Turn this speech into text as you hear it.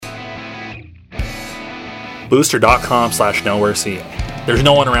Booster.com/nowhereca. There's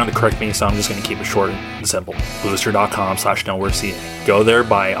no one around to correct me, so I'm just going to keep it short and simple. Booster.com/nowhereca. Go there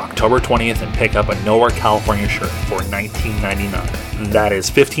by October 20th and pick up a Nowhere California shirt for $19.99. That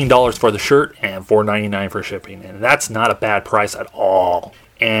is $15 for the shirt and $4.99 for shipping, and that's not a bad price at all.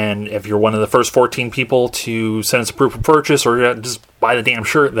 And if you're one of the first 14 people to send us a proof of purchase or just buy the damn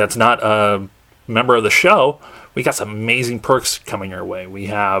shirt that's not a member of the show, we got some amazing perks coming your way. We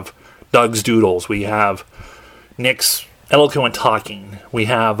have Doug's Doodles. We have Nick's Eloquent Talking. We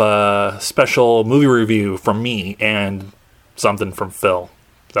have a special movie review from me and something from Phil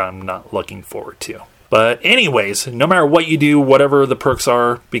that I'm not looking forward to. But anyways, no matter what you do, whatever the perks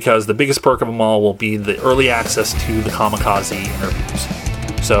are, because the biggest perk of them all will be the early access to the Kamikaze interviews.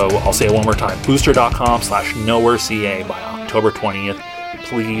 So I'll say it one more time. Booster.com/nowhereca by October 20th.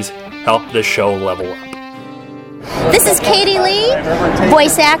 Please help this show level up. This is Katie Lee,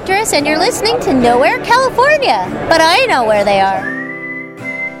 voice actress, and you're listening to Nowhere, California. But I know where they are.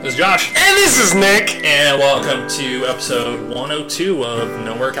 This is Josh. And this is Nick. And welcome to episode 102 of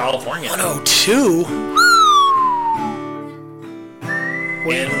Nowhere, California. 102?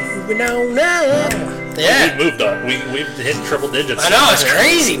 Yeah. We've moved up. We've hit triple digits. I know, it's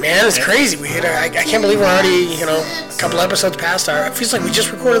crazy, man. It's crazy. We hit I can't believe we're already, a couple episodes past our... It feels like we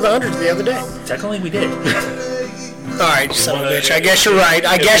just recorded the 100th the other day. Technically, we did. All right, you son of a bitch. I guess you're right.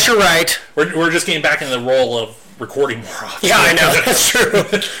 You're right. We're just getting back into the role of recording more often. Yeah, I know. That's true.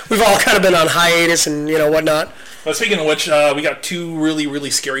 We've all kind of been on hiatus and, whatnot. Well, speaking of which, we got two really, really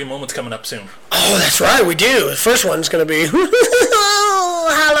scary moments coming up soon. Oh, that's right. We do. The first one's going to be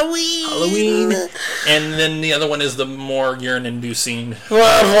Halloween. And then the other one is the more urine-inducing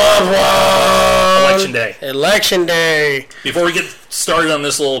Election Day. Before we get started on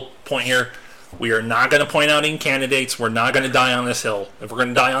this little point here, we are not going to point out any candidates. We're not going to die on this hill. If we're going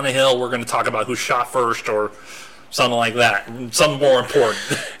to die on a hill, we're going to talk about who shot first or something like that. Something more important.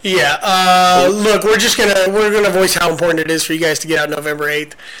 Yeah. Look, we're gonna voice how important it is for you guys to get out November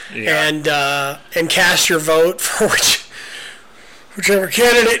 8th and cast your vote for whichever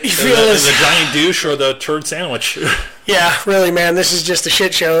candidate you feel is the giant douche or the turd sandwich. Yeah, really, man. This is just a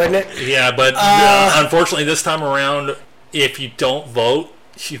shit show, isn't it? Yeah, but unfortunately, this time around, if you don't vote,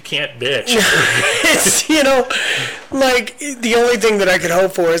 you can't bitch. It's, like, the only thing that I could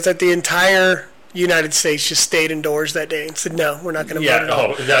hope for is that the entire United States just stayed indoors that day and said, no, we're not going to vote at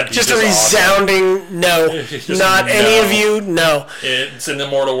all. Just a resounding awesome. No. Not no. Any of you, no. It's in the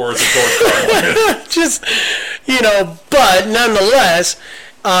immortal words of George Carlin. Just, but nonetheless,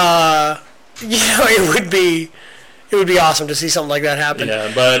 it would be awesome to see something like that happen. Yeah,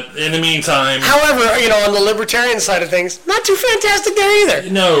 but in the meantime... However, on the libertarian side of things, not too fantastic there either.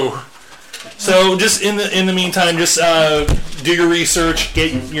 No. So just in the meantime, just do your research,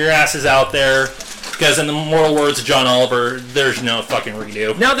 get your asses out there, because in the moral words of John Oliver, there's no fucking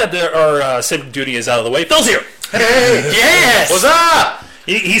redo. Now that our civic duty is out of the way, Phil's here. Hey, yes. What's up?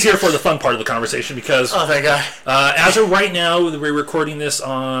 He's here for the fun part of the conversation because... Oh, thank God. As of right now, we're recording this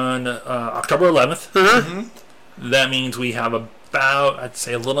on October 11th. Mm-hmm. That means we have about, I'd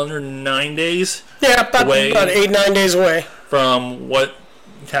say, a little under 9 days. Yeah, about 8-9 days away from what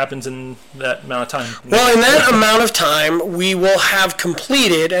happens in that amount of time. Well, in that amount of time, we will have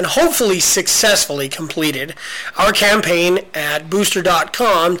completed and hopefully successfully completed our campaign at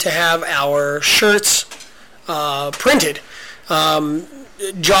Booster.com to have our shirts printed.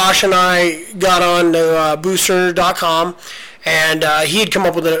 Josh and I got on to Booster.com. And he had come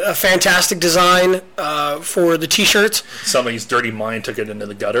up with a fantastic design for the T-shirts. Somebody's dirty mind took it into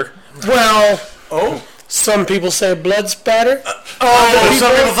the gutter. Well, some people say blood spatter.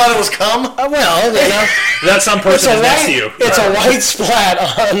 Some people thought it was cum? That's some person next to you. It's a white splat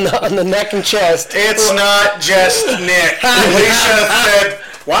on the neck and chest. It's not just Nick. Alicia said...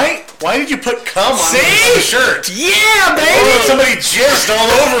 Why did you put cum on the shirt? Yeah, baby! Somebody jizzed all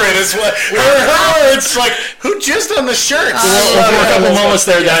over it. It's what it's like. Who jizzed on the shirt? For a couple moments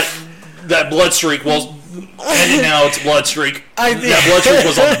there, that blood streak was, and now it's blood streak. That blood streak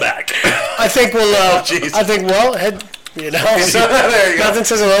was on the back. I think we'll. There you go. Nothing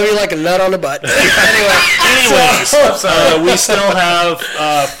says I love you like a nut on the butt. Anyways, we still have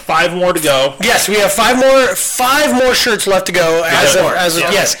 5 more to go. Yes, we have 5 more shirts left to go.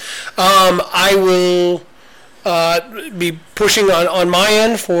 Yes, I will be pushing on my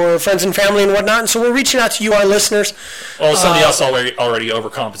end for friends and family and whatnot, and so we're reaching out to you, our listeners. Well, somebody else already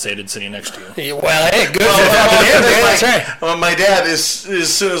overcompensated sitting next to you. Well, hey, good. That's right. My dad as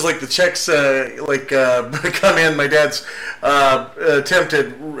soon as the checks come in, my dad's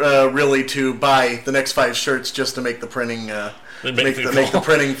attempted really to buy the next 5 shirts just to make the printing make the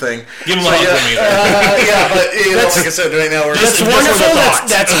printing thing. Give him a hug for me. Yeah, but like I said, right now we're That's wonderful.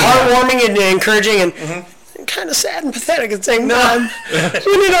 That's heartwarming and encouraging and kind of sad and pathetic at the same time.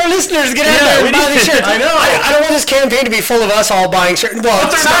 We need our listeners to get out there and buy these shirts. I know. I don't want this campaign to be full of us all buying shirts. Well,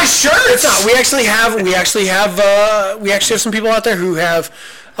 But they're nice shirts. It's not. We actually have some people out there who have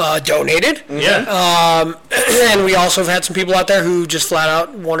donated. Yeah. And we also have had some people out there who just flat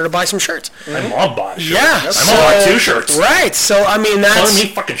out wanted to buy some shirts. My mom bought a shirt. Yeah. My mom bought 2 shirts. Right. So, I mean, Telling me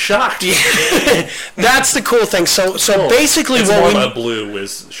that's fucking shocked. that's the cool thing. So basically It's what more we... Blue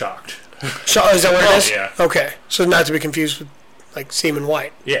is shocked. So, is that what it is? Yeah. Okay. So not to be confused with, like, Seaman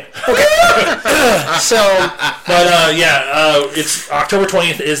White. Yeah. So... But it's October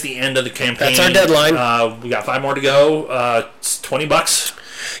 20th is the end of the campaign. That's our deadline. We got 5 more to go. It's $20.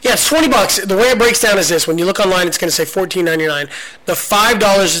 Yeah, it's $20. The way it breaks down is this: when you look online, it's going to say $14.99. The $5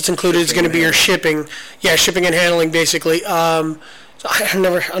 that's included is going to be your shipping. Yeah, shipping and handling, basically. So I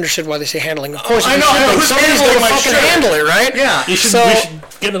never understood why they say handling. Of course, I know. Somebody's going to fucking handle it, right? Yeah. We should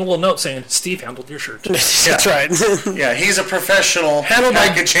get a little note saying Steve handled your shirt. That's right. Yeah, he's a professional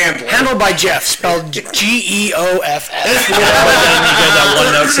package handler. Handled by Jeff, spelled GEOFF. You get that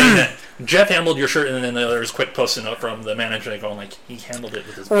one note saying that Jeff handled your shirt, and then there's a quick post-it note from the manager going like he handled it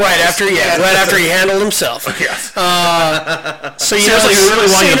with his Right after he handled himself. Yes. So you Seriously, we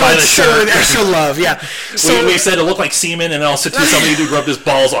really want you to buy the shirt with extra love. Yeah. So we said it looked like semen, and also too somebody who rubbed his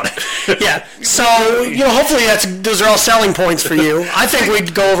balls on it. Yeah. So hopefully those are all selling points for you. I think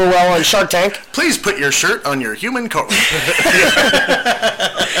we'd go over well on Shark Tank. Please put your shirt on your human coat.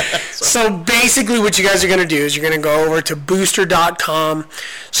 So basically what you guys are going to do is you're going to go over to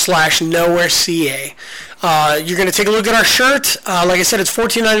booster.com/nowhereca. You're going to take a look at our shirt. Like I said, it's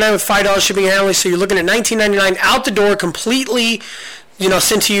 $14.99 with $5 shipping and handling, so you're looking at $19.99 out the door, completely,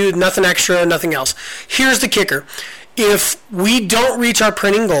 sent to you, nothing extra, nothing else. Here's the kicker. If we don't reach our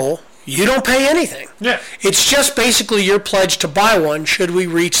printing goal, you don't pay anything. Yeah. It's just basically your pledge to buy one should we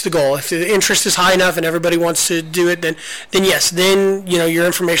reach the goal. If the interest is high enough and everybody wants to do it, then yes, then your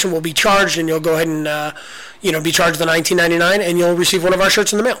information will be charged and you'll go ahead and be charged the $19.99 and you'll receive one of our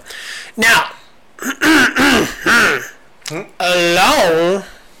shirts in the mail. Now,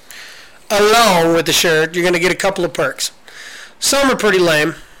 along with the shirt, you're going to get a couple of perks. Some are pretty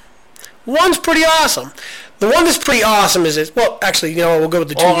lame. One's pretty awesome. The one that's pretty awesome is this. Well, actually, we'll go with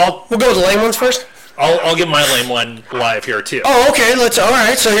the two. We'll go with the lame ones first. I'll give my lame one live here too. Oh, okay. All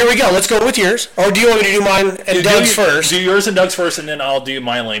right. So here we go. Let's go with yours. Or do you want me to do mine and Doug's first? Do yours and Doug's first, and then I'll do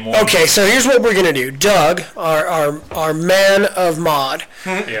my lame one. Okay. So here's what we're gonna do. Doug, our man of mod.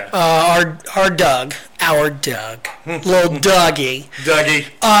 Yeah. Our Doug, little Dougie.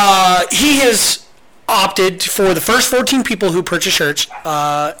 He has opted for the first 14 people who purchase shirts.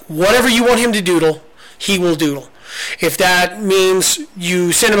 Whatever you want him to doodle, he will doodle. If that means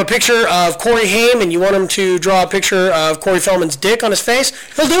you send him a picture of Corey Haim and you want him to draw a picture of Corey Feldman's dick on his face,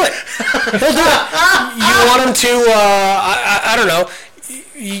 he'll do it. You want him to, I don't know,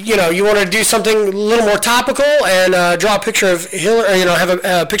 you want to do something a little more topical and draw a picture of Hillary, have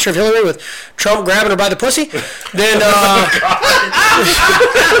a picture of Hillary with Trump grabbing her by the pussy, then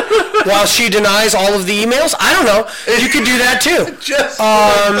while she denies all of the emails, I don't know, you could do that too. Just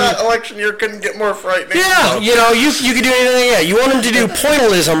that election year couldn't get more frightening. Yeah, you could do anything. Yeah, you want him to do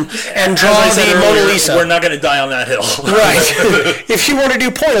pointillism and draw the Mona Lisa. We're not going to die on that hill. Right. If you want to do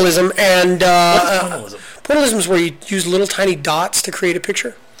pointillism and What's pointillism? Pointillism is where you use little tiny dots to create a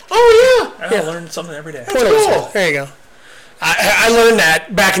picture. Oh yeah. I learn something every day. Pointillism. Cool. There you go. I learned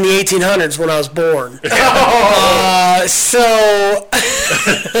that back in the 1800s when I was born. So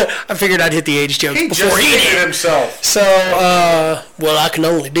I figured I'd hit the age joke before he did himself. So, I can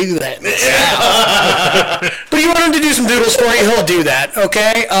only do that. But you want him to do some doodles for you, he'll do that,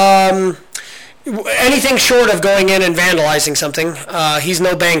 okay? Anything short of going in and vandalizing something, he's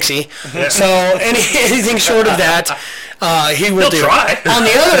no Banksy. So anything short of that, he will do. Try. On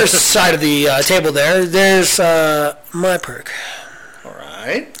the other side of the table there's my perk. All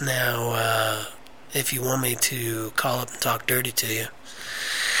right. Now, if you want me to call up and talk dirty to you,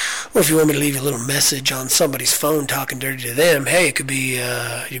 or if you want me to leave you a little message on somebody's phone talking dirty to them, hey, it could be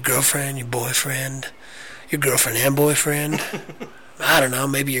your girlfriend, your boyfriend, your girlfriend and boyfriend. I don't know,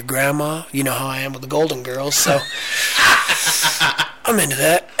 maybe your grandma. You know how I am with the Golden Girls, so I'm into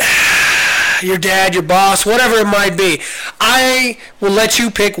that. Your dad, your boss, whatever it might be. I will let you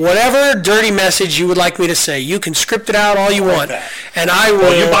pick whatever dirty message you would like me to say. You can script it out all you want. And I will...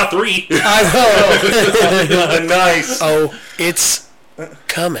 Well, you bought 3. I will. Nice. Oh, it's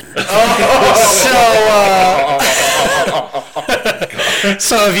coming.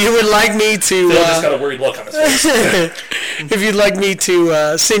 So if you would like me to... Phil just got a worried look on his face. if you'd like me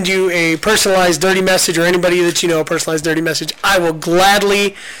to send you a personalized dirty message, or anybody that you know a personalized dirty message, I will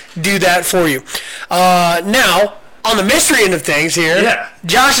gladly do that for you. Now, on the mystery end of things here,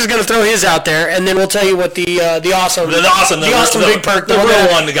 Josh is going to throw his out there, and then we'll tell you what the awesome big perk, the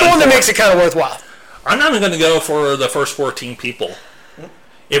one that makes it kind of worthwhile. I'm not even going to go for the first 14 people.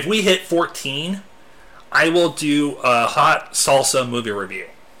 If we hit 14, I will do a hot salsa movie review.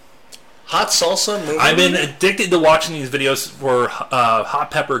 Hot salsa movie I've been addicted to watching these videos for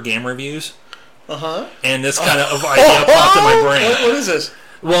hot pepper game reviews. And this kind of idea popped in my brain. What is this?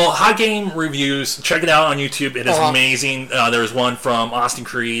 Well, hot game reviews, check it out on YouTube. It is amazing. There's one from Austin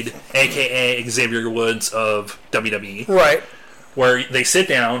Creed, a.k.a. Xavier Woods of WWE. Right. Where they sit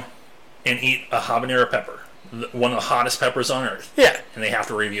down and eat a habanero pepper, one of the hottest peppers on earth. Yeah. And they have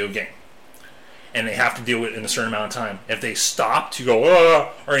to review a game. And they have to do it in a certain amount of time. If they stop to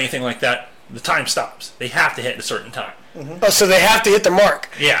go, or anything like that, the time stops. They have to hit a certain time. Oh, so they have to hit the mark.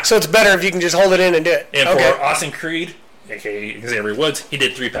 Yeah. So it's better if you can just hold it in and do it. And for Austin Creed, a.k.a. Xavier Woods, he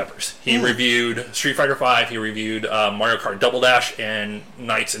did 3 peppers. He reviewed Street Fighter V, he reviewed Mario Kart Double Dash, and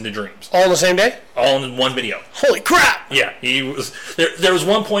Nights into Dreams. All on the same day? All in one video. Holy crap! Yeah, he was. There was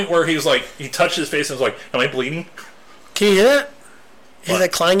one point where he was like, he touched his face and was like, "Am I bleeding?" Can you hear that? Hear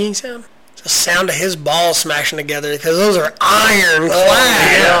that clanging sound? It's the sound of his balls smashing together, because those are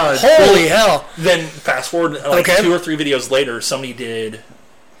ironclad. Holy hell! Then fast forward 2 or 3 videos later, somebody did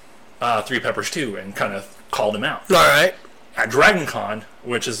 3 peppers too, and kind of called him out. All right. At Dragon Con,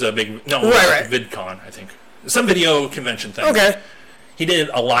 which is a big VidCon, I think, some video convention thing. Okay. He did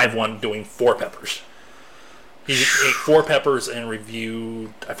a live one doing 4 peppers. He ate 4 peppers and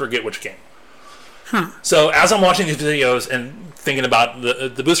reviewed, I forget which game. So as I'm watching these videos and thinking about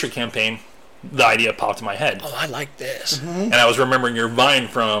the booster campaign, the idea popped in my head. Oh, I like this. And I was remembering your Vine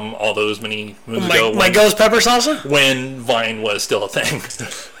from all those many moons ago. My ghost pepper salsa? When Vine was still a thing.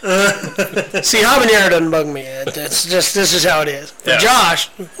 See, habanero doesn't bug me. It's just, this is how it is. For Josh,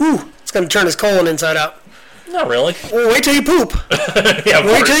 it's going to turn his colon inside out. Not really. Well, wait till you poop. Yeah,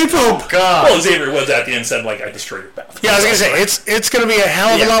 wait till you poop. God. Well, Xavier Woods at the end said, like, I destroyed your bathroom. Yeah, I was going to say, it's going to be a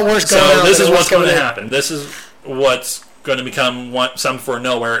hell of a lot worse going So this is what's going to happen. This is what's going to become some for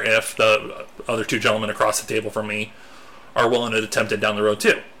nowhere if the other 2 gentlemen across the table from me are willing to attempt it down the road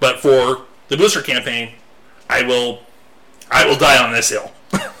too. But for the booster campaign, I will die on this hill.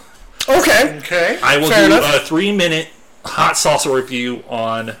 Okay. I will do a 3-minute hot salsa review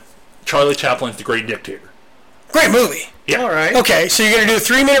on Charlie Chaplin's The Great Dictator. Great movie. Yeah. All right. Okay, so you're going to do a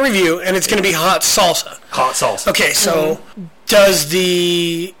 3-minute review, and it's going to be hot salsa. Hot salsa. Okay, so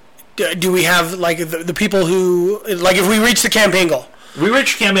do we have, like, the people who, like, if we reach the campaign goal? We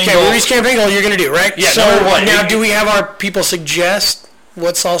reach campaign goal. Okay, we reach campaign goal, you're going to do, right? Yeah, so number 1. Now, do we have our people suggest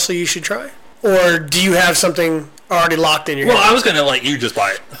what salsa you should try? Or do you have something already locked in your head? Well, I was going to let you just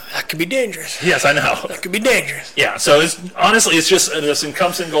buy it. That could be dangerous. Yes, I know. That could be dangerous. Yeah, so it's just this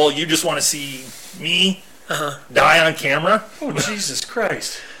encompassing goal. You just want to see me die on camera. Oh, Jesus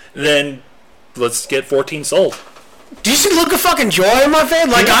Christ. Then let's get 14 sold. Do you see the look of fucking joy in my face?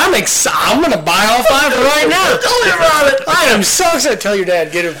 Like, I'm excited. I'm going to buy all 5 right now. Tell me about it. I am so excited. Tell your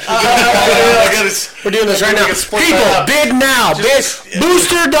dad. Get him. We're doing this right now. People, bid now.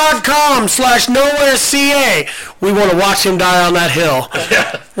 Booster.com/nowhereca. We want to watch him die on that hill.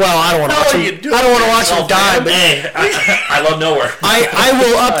 Well, I don't want to watch him. I don't want to watch him die. But Hey, I love nowhere. I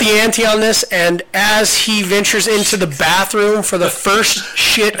will up the ante on this, and as he ventures into the bathroom for the first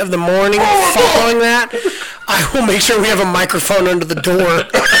shit of the morning following that, I will make sure we have a microphone under the door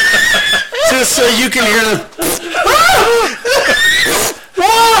just so you can hear them.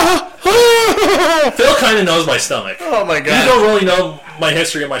 Phil kind of knows my stomach. Oh my God. You don't really know my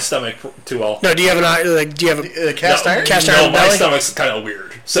history of my stomach too well. No, do you have an eye? Like, do you have a cast iron? Cast No, iron my belly? stomach's kind of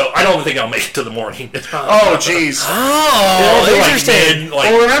weird. So I don't think I'll make it to the morning. Oh, jeez. Oh, interesting.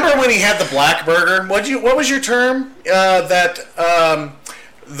 Well, remember when he had the black burger? What was your term?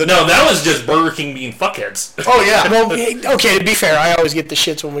 No, that was just Burger King being fuckheads. Oh, yeah. Well, okay, to be fair, I always get the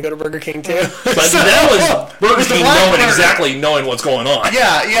shits when we go to Burger King, too. But that was Burger King black knowing what's going on.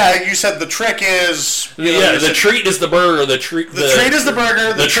 Yeah, you said the trick is... the treat is the burger. The treat is the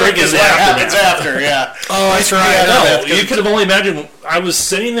burger. The trick is what after. happens after, yeah. Oh, that's right. No, you could have only imagined. I was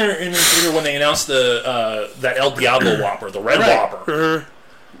sitting there in the theater when they announced that El Diablo Whopper, the Red Whopper.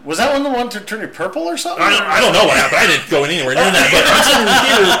 Was that the one to turn you purple or something? I don't know what happened. I didn't go anywhere near that. But I'm sitting in the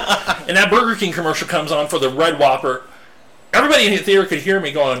theater, and that Burger King commercial comes on for the Red Whopper. Everybody in the theater could hear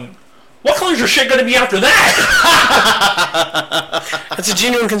me going, "What color's your shit going to be after that?" That's a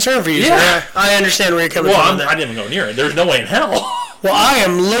genuine concern for you, Yeah. sir. I understand where you're coming from. I didn't go near it. There's no way in hell. Well, I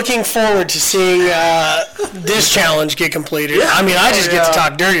am looking forward to seeing this challenge get completed. Yeah. I mean, I just get to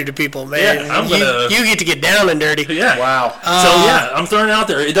talk dirty to people, man. Yeah, you get to get down and dirty. Yeah. Wow. So yeah, I'm throwing it out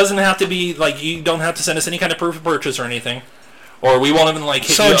there. It doesn't have to be like you don't have to send us any kind of proof of purchase or anything, or we won't even like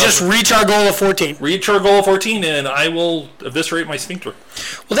hit So you just up. reach our goal of 14. Reach our goal of 14, and I will eviscerate my sphincter.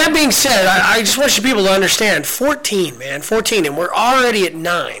 Well, that being said, I just want you people to understand, 14, man, 14, and we're already at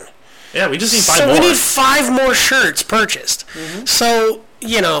 9. Yeah, we just need 5 So more. we need 5 more shirts purchased. So,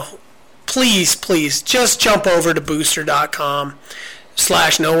 please, just jump over to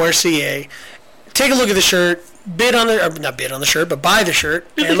booster.com/nowhereca. Take a look at the shirt. Not bid on the shirt, but buy the shirt.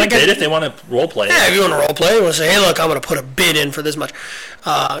 They can bid if they want to role play. Yeah, if you want to role play, you want to say, hey, look, I'm going to put a bid in for this much.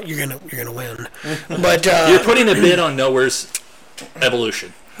 You're gonna win. But You're putting a bid on Nowhere's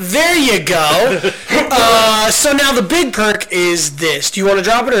evolution. there you go. So now the big perk is this. Do you want to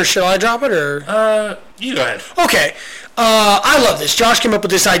drop it, or should I drop it, or? You go ahead. Okay. I love this. Josh came up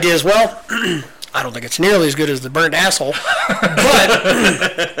with this idea as well. I don't think it's nearly as good as the burnt asshole. But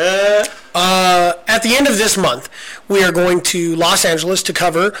at the end of this month, we are going to Los Angeles to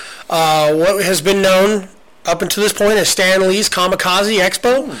cover what has been known up until this point as Stan Lee's Kamikaze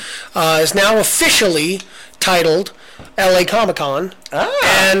Expo. Is now officially titled LA Comic Con.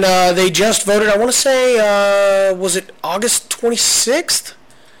 And they just voted, I want to say, was it August 26th?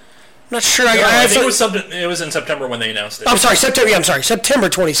 I'm not sure. I think it was in September when they announced it. I'm sorry, September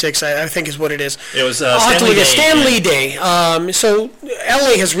 26th, I think is what it is. It was I'll have to look at Stan Lee Stan Lee Day. So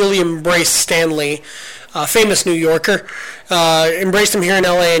LA has really embraced Stan Lee, famous New Yorker. Embraced him here in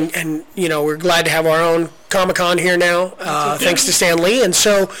LA, and we're glad to have our own Comic-Con here now, thanks to Stan Lee. And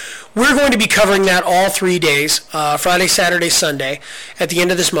so we're going to be covering that all 3 days, Friday, Saturday, Sunday, at the end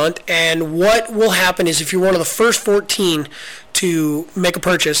of this month. And what will happen is if you're one of the first 14 to make a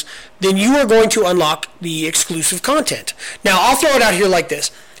purchase, then you are going to unlock the exclusive content. Now, I'll throw it out here like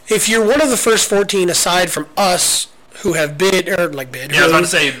this. If you're one of the first 14, aside from us who have bid, I was about to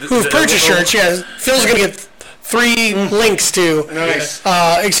say, who've purchased shirts, Phil's going to get 3 links to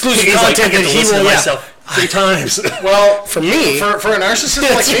exclusive He's like, I content get that to he listen to will, myself 3 times. Well, for me, for a narcissist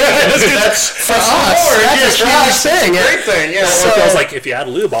like me, that's for us. That's a huge thing. Great thing, yeah. So I was like, if you add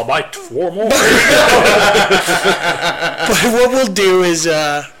lube, I'll buy 4 more. But what we'll do is,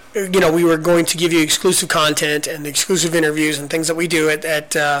 we were going to give you exclusive content and exclusive interviews and things that we do at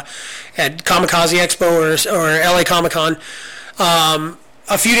Kamikaze Expo or LA Comic Con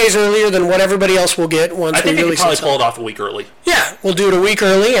a few days earlier than what everybody else will get once I think we they could release probably it. pull it off a week early. Yeah, we'll do it a week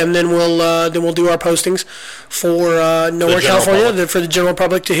early, and then we'll do our postings for Nowhere California for the general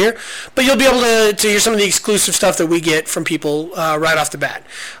public to hear. But you'll be able to hear some of the exclusive stuff that we get from people right off the bat.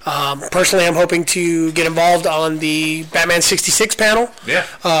 Personally, I'm hoping to get involved on the Batman 66 panel.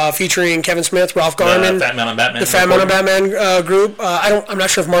 Yeah. Featuring Kevin Smith, Ralph Garman, Fat Man on Batman. the Fat Man on Batman group. I'm not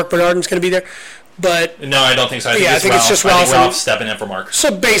sure if Mark Bernardin's going to be there. But no, I don't think so. I think it's just I Ralph. think Ralph's stepping in for Mark. So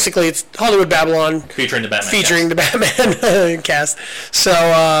basically, it's Hollywood Babylon featuring the Batman. The Batman cast. So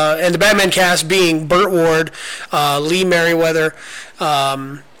and the Batman cast being Burt Ward, Lee Merriweather,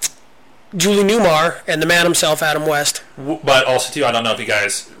 Julie Newmar, and the man himself, Adam West. But also too, I don't know if you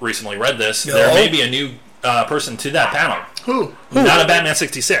guys recently read this. No. There may be a new person to that panel. Who? Not a Batman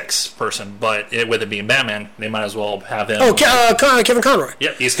 66 person, but with it being Batman, they might as well have him. Oh, Kevin Conroy.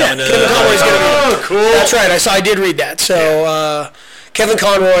 Yep, he's coming to. Kevin Conroy's going to be. Oh, cool. That's right. I did read that. So Kevin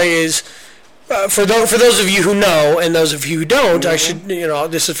Conroy is. For those of you who know, and those of you who don't, I should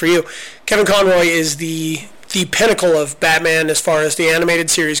this is for you. Kevin Conroy is the pinnacle of Batman as far as the animated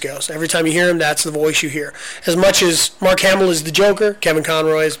series goes. Every time you hear him, that's the voice you hear. As much as Mark Hamill is the Joker, Kevin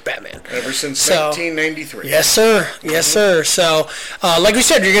Conroy is Batman. Ever since 1993. Yes, sir. Yes, sir. So, like we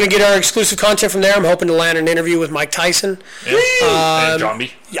said, you're going to get our exclusive content from there. I'm hoping to land an interview with Mike Tyson. And John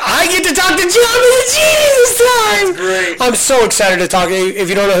B. I get to talk to John B. the Genie this time. That's great. I'm so excited to talk. If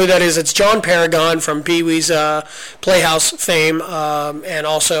you don't know who that is, it's John Paragon from Pee-wee's Playhouse fame and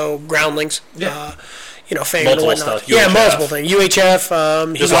also Groundlings. Yeah. Fame Multiple and whatnot. stuff, Yeah, UHF. multiple things. UHF.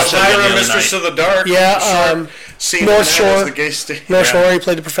 Just watched that Myra, the other Mistress night. of the Dark. Yeah, North Shore. The gay state. North Shore. He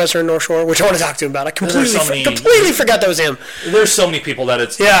played the professor in North Shore, which I want to talk to him about. I completely forgot that was him. There's so many people that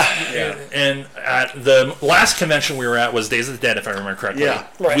it's. Yeah. And at the last convention we were at was Days of the Dead, if I remember correctly. Yeah.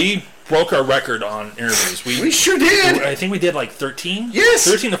 Right. We broke our record on interviews. We sure did. I think we did like 13? Yes.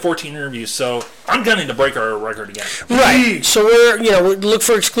 13 to 14 interviews, so I'm gunning to break our record again. Right. So we look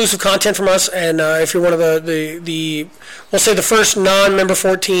for exclusive content from us, and if you're one of the we'll say the first non-member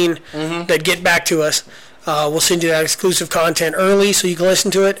 14 that get back to us, We'll send you that exclusive content early so you can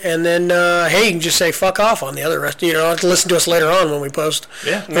listen to it, and then hey, you can just say fuck off on the other rest. You don't have to listen to us later on when we post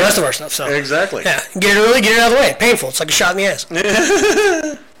the rest of our stuff. So Exactly. yeah, get it early, get it out of the way. Painful. It's like a shot in the ass.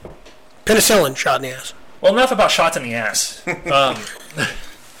 Penicillin shot in the ass. Well, enough about shots in the ass.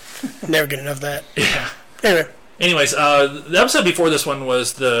 Never get enough of that. Yeah. Anyway. Anyways, the episode before this one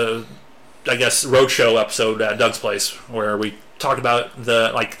was the, I guess, roadshow episode at Doug's place, where we talked about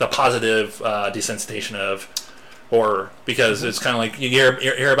the positive desensitization of horror, because it's kind of like you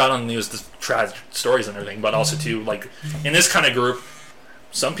hear about on the news the tragic stories and everything, but also too, like, in this kind of group,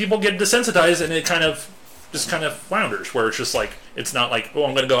 some people get desensitized and it kind of flounders, where it's just like, it's not like, oh,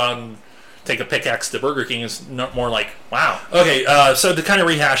 I'm going to go out and take a pickaxe to Burger King. It's not more like, wow. Okay, so to kind of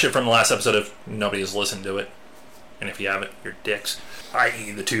rehash it from the last episode, if nobody has listened to it, and if you haven't, you're dicks,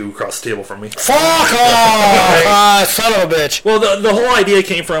 i.e. the two across the table from me. Fuck off! Son of a bitch. Well, the whole idea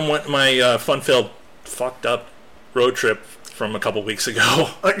came from what my fun-filled, fucked up road trip from a couple weeks ago.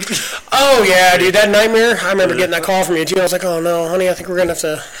 Oh, yeah, dude, that nightmare. I remember getting that call from you, too. I was like, oh, no, honey, I think we're going to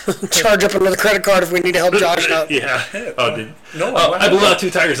have to charge up another credit card if we need to help Josh out. Yeah. Oh, dude. No, I blew out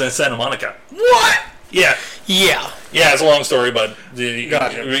 2 tires in Santa Monica. What? Yeah. Yeah. Yeah, it's a long story, but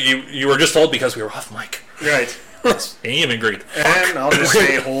Gotcha. you were just told because we were off mic. Right. And you have been great. And I'll just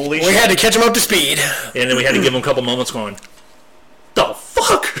say, holy We shit. had to catch him up to speed. And then we had to give him a couple moments going, the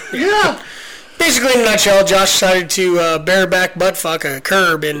fuck? Yeah. Basically, in a nutshell, Josh decided to bareback butt fuck a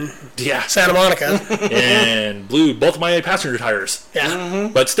curb in Yeah. Santa Monica. And blew both my passenger tires. Yeah.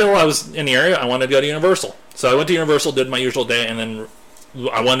 But still, I was in the area. I wanted to go to Universal. So I went to Universal, did my usual day, and then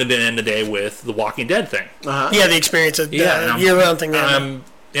I wanted to end the day with the Walking Dead thing. Yeah, the experience of Yeah, and year-round thing. I'm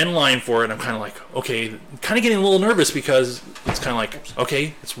in line for it. I'm kind of like, okay, kind of getting a little nervous because it's kind of like,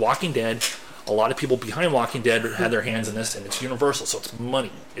 okay, it's Walking Dead. A lot of people behind Walking Dead had their hands in this, and it's Universal, so it's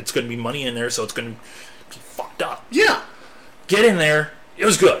money. It's going to be money in there, so it's going to be fucked up. Yeah. Get in there. It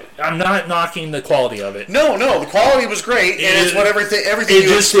was good. I'm not knocking the quality of it. No, the quality was great, and it's what everything you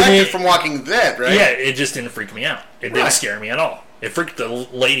just expected didn't- from Walking Dead, right? Yeah, it just didn't freak me out. It didn't Right. scare me at all. It freaked the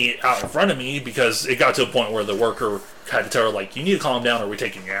lady out in front of me because it got to a point where the worker had to tell her, like, you need to calm down or we're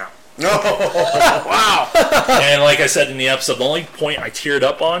taking you out. Wow. And like I said in the episode, the only point I teared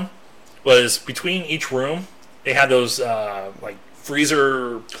up on was between each room, they had those, like,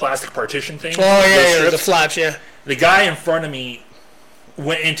 freezer plastic partition things. Oh, yeah, Those the strips. flaps, yeah. The guy in front of me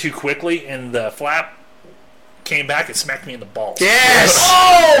went in too quickly, and the flap came back and smacked me in the balls. Yes!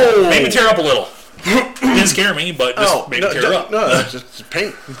 Oh! Made me tear up a little. Didn't scare me, but just made me tear up. No, it's just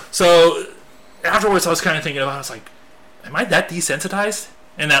paint. So afterwards, I was kind of thinking about it. I was like, am I that desensitized?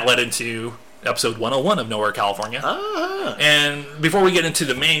 And that led into episode 101 of Nowhere, California. Ah. And before we get into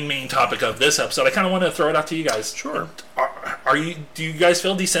the main topic of this episode, I kind of want to throw it out to you guys. Sure. Do you guys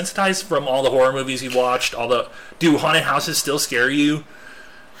feel desensitized from all the horror movies you've watched? Do haunted houses still scare you?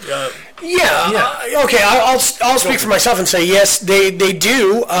 Yeah. Okay, I'll speak for myself and say yes, they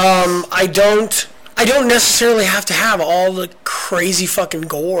do. I don't necessarily have to have all the crazy fucking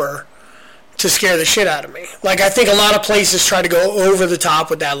gore to scare the shit out of me. Like, I think a lot of places try to go over the top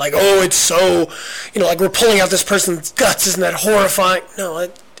with that. Like, oh, it's so, like we're pulling out this person's guts. Isn't that horrifying? No,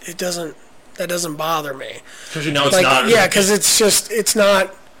 it doesn't. That doesn't bother me. Because you know it's Like, not. yeah, because it's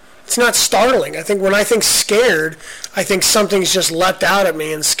not startling. I think when I think scared, I think something's just leapt out at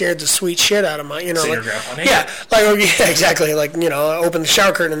me and scared the sweet shit out of my, See like, your grandpa naked. yeah, like, oh, yeah, exactly. Like, I open the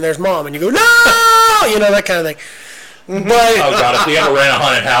shower curtain and there's mom, and you go, no, that kind of thing. But Oh god, if we ever ran a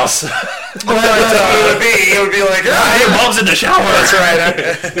haunted house, It would be like, hey, mom's in the shower. that's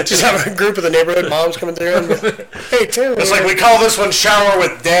right. Just have a group of the neighborhood moms coming through. And, hey, Tim. It's like we call this one shower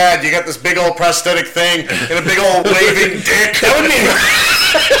with dad. You got this big old prosthetic thing and a big old waving dick. That would be.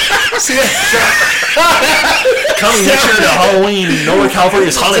 Coming next year to Halloween, Nowhere,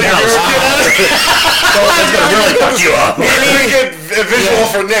 California's haunted house. That's gonna really fuck you up. Maybe we get a visual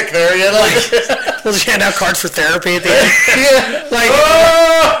for Nick there. We'll just hand out cards for therapy at the end. Like,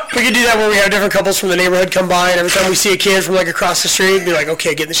 we could do that where we have different couples from the neighborhood come by, and every time we see a kid from, like, across the street, be like,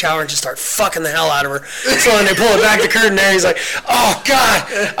 okay, get in the shower and just start fucking the hell out of her. So then they pull it back, the curtain there, he's like, oh, God,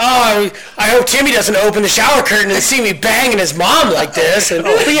 I hope Timmy doesn't open the shower curtain and see me banging his mom like this. And,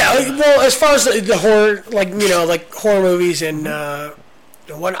 but yeah, well, as far as the horror, like horror movies and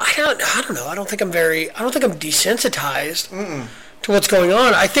what, I don't know. I don't think I'm desensitized to what's going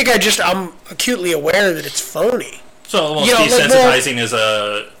on. I think I'm acutely aware that it's phony. So almost You know, like, desensitizing is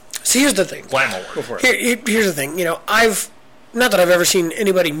a See, here's the thing. glamour word. Here's the thing. Not that I've ever seen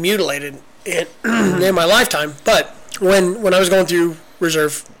anybody mutilated in my lifetime, but when I was going through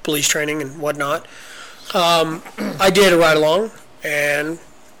reserve police training and whatnot, I did a ride along, and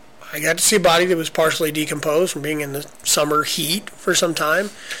I got to see a body that was partially decomposed from being in the summer heat for some time.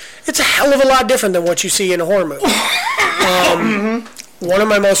 It's a hell of a lot different than what you see in a horror movie. One of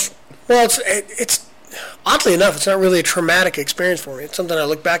my most, well, it's oddly enough, it's not really a traumatic experience for me. It's something I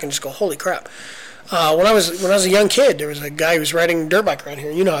look back and just go, holy crap. When I was a young kid, there was a guy who was riding a dirt bike around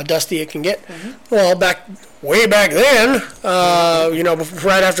here. You know how dusty it can get. Well, way back then,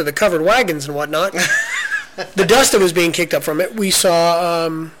 right after the covered wagons and whatnot, the dust that was being kicked up from it, we saw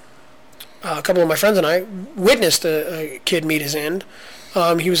a couple of my friends and I witnessed a kid meet his end.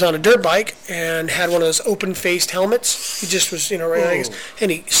 He was on a dirt bike and had one of those open-faced helmets. He just was, right,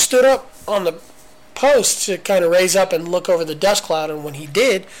 and he stood up on the post to kind of raise up and look over the dust cloud. And when he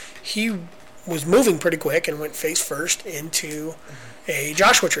did, he was moving pretty quick and went face first into a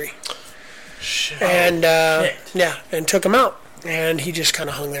Joshua tree. Shit. And and took him out. And he just kind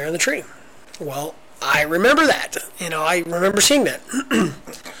of hung there in the tree. Well, I remember that. I remember seeing that.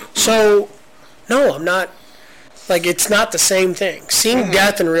 So, no, I'm not. Like, it's not the same thing. Seeing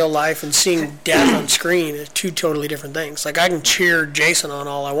death in real life and seeing death on screen is two totally different things. Like, I can cheer Jason on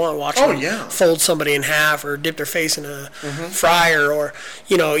all I want, watching him fold somebody in half or dip their face in a fryer, or,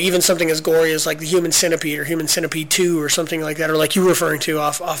 even something as gory as, like, the Human Centipede or Human Centipede 2 or something like that, or like you were referring to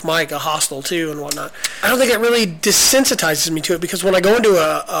off mic, a Hostel 2 and whatnot. I don't think it really desensitizes me to it, because when I go into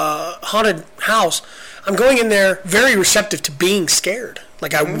a haunted house, I'm going in there very receptive to being scared.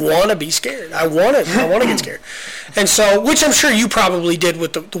 Like, I want to be scared. I want to get scared. And so, which I'm sure you probably did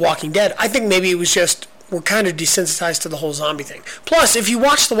with The Walking Dead. I think maybe it was just, we're kind of desensitized to the whole zombie thing. Plus, if you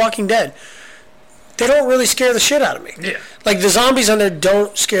watch The Walking Dead, they don't really scare the shit out of me. Yeah. Like, the zombies on there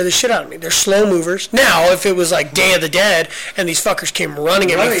don't scare the shit out of me. They're slow movers. Now, if it was like Day of the Dead and these fuckers came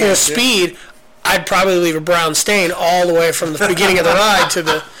running at me full speed, I'd probably leave a brown stain all the way from the beginning of the ride to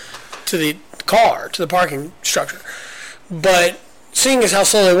the car, to the parking structure. But seeing as how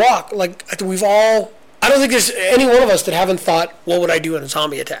slow they walk, like, I don't think there's any one of us that haven't thought, what would I do in a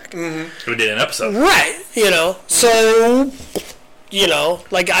zombie attack? We did an episode. Right, so,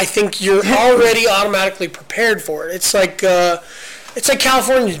 like, I think you're already automatically prepared for it. It's like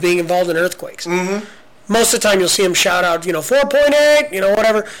Californians being involved in earthquakes. Most of the time you'll see them shout out, 4.8,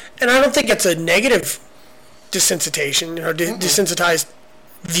 whatever, and I don't think it's a negative desensitization or desensitized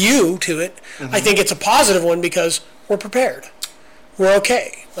view to it. I think it's a positive one because we're prepared. We're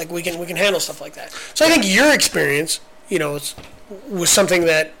okay. Like, we can handle stuff like that. So I think your experience, was something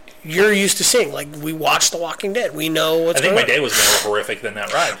that you're used to seeing. Like, we watched The Walking Dead. We know what's going on. I think my day was more horrific than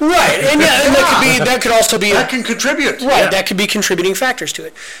that ride. Right, and that could also be that can contribute. Right, that could be contributing factors to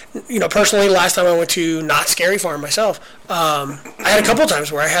it. Personally, last time I went to Not Scary Farm myself, I had a couple of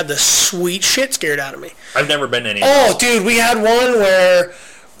times where I had the sweet shit scared out of me. I've never been to any. Oh, dude, we had one where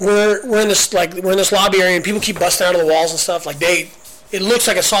we're in this lobby area and people keep busting out of the walls and stuff. Like, it looks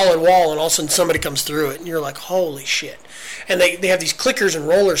like a solid wall, and all of a sudden somebody comes through it, and you're like, holy shit. And they have these clickers and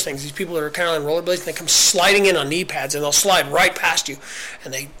rollers things. These people that are kind of on rollerblades, and they come sliding in on knee pads, and they'll slide right past you.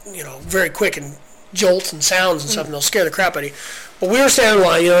 And they, very quick, and jolts and sounds and stuff, and they'll scare the crap out of you. But we were standing in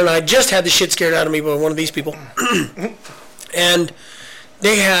line, and I just had the shit scared out of me by one of these people. And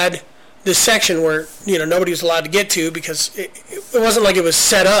they had this section where, nobody was allowed to get to because it wasn't like it was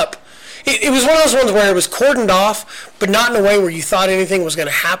set up. It was one of those ones where it was cordoned off, but not in a way where you thought anything was going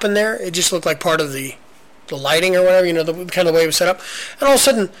to happen there. It just looked like part of the lighting or whatever, the kind of the way it was set up. And all of a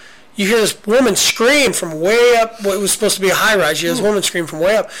sudden, you hear this woman scream from way up, what was supposed to be a high-rise. You hear this woman scream from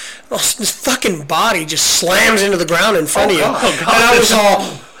way up. And all of a sudden, this fucking body just slams into the ground in front of you. God. And I was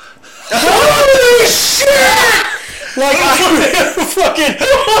all, holy shit! Like, fucking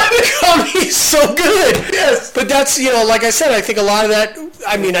got me so good. Yes. But that's, like I said, I think a lot of that,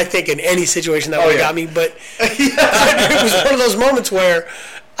 I think in any situation that got me, but it was one of those moments where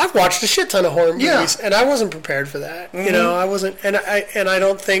I've watched a shit ton of horror movies, and I wasn't prepared for that. I wasn't, and I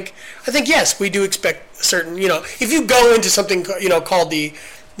don't think, I think, yes, we do expect a certain, if you go into something, called the,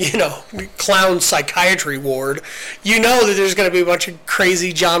 clown psychiatry ward, that there's going to be a bunch of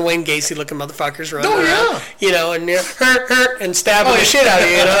crazy John Wayne Gacy looking motherfuckers running around, and and stabbing the shit out of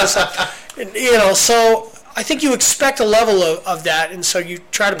you, so I think you expect a level of that, and so you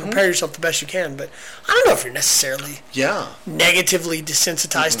try to prepare yourself the best you can, but I don't know if you're necessarily negatively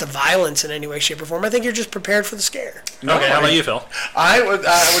desensitized to violence in any way, shape, or form. I think you're just prepared for the scare. Okay, how about you, Phil? I would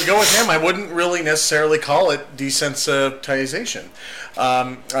go with him. I wouldn't really necessarily call it desensitization.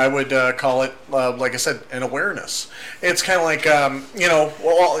 I would call it, like I said, an awareness. It's kind of like, I'm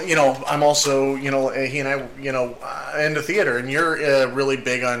also, he and I, into theater, and you're really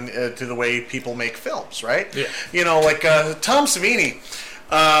big on to the way people make films, right? Yeah. Like Tom Savini,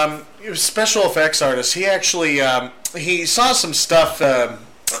 he was a special effects artist. He actually, he saw some stuff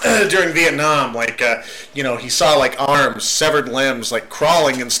during Vietnam, like, he saw, like, arms, severed limbs, like,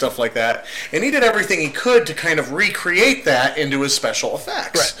 crawling and stuff like that. And he did everything he could to kind of recreate that into his special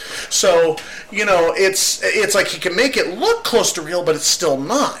effects. Right. So, it's like he can make it look close to real, but it's still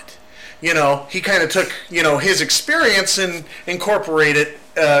not. He kind of took, his experience and incorporated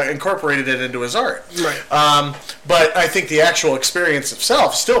it into his art. Right. But I think the actual experience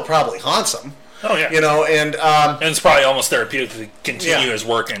itself still probably haunts him. Oh, yeah. And it's probably almost therapeutic to continue his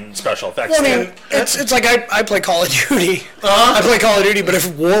work in special effects. Well, I mean, it's like I play Call of Duty. I play Call of Duty, but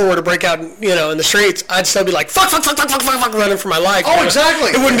if war were to break out, in the streets, I'd still be like, fuck, running for my life. Oh,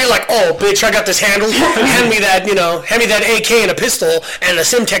 exactly. It wouldn't be like, oh, bitch, I got this handled. hand me that AK and a pistol and a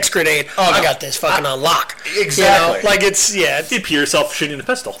Simtex grenade. Oh, I got this fucking on lock. Exactly. Like it's, you pee yourself shooting a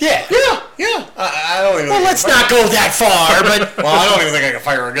pistol. Yeah. Yeah. I don't even. Well, let's not go that far, but. Well, I don't even think I can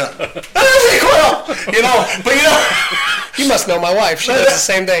fire a gun. You must know my wife. She does the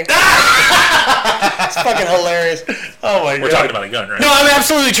same thing. It's fucking hilarious. Oh my god. We're talking about a gun, right? No, I mean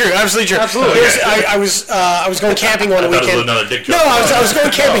absolutely true. Absolutely. I was going camping one weekend. That was another dick joke. No, I was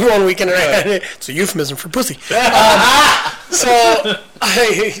going camping one weekend, and it's a euphemism for pussy. So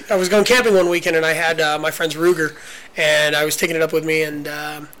I was going camping one weekend, and I had my friend's Ruger, and I was taking it up with me, and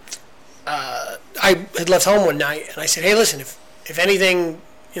I had left home one night, and I said, hey, listen, if anything.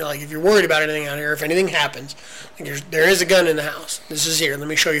 If you're worried about anything out here, if anything happens, there is a gun in the house. This is here. Let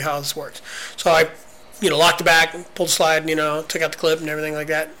me show you how this works. So I, locked the back, pulled the slide, took out the clip and everything like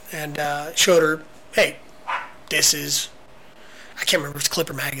that, and showed her, hey, this is, I can't remember if it's Clip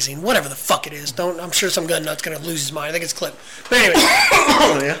or Magazine, whatever the fuck it is. I'm sure some gun nut's going to lose his mind. I think it's Clip. But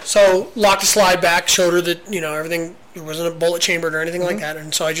anyway, so locked the slide back, showed her that, everything, it wasn't a bullet chambered or anything like that.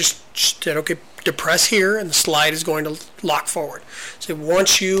 And so I just said, okay, depress here, and the slide is going to lock forward. So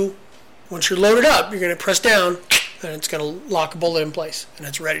once you're loaded up, you're going to press down, and it's going to lock a bullet in place, and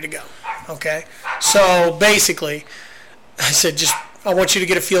it's ready to go. Okay? So basically, I said, I want you to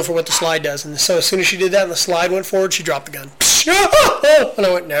get a feel for what the slide does. And so as soon as she did that and the slide went forward, she dropped the gun. And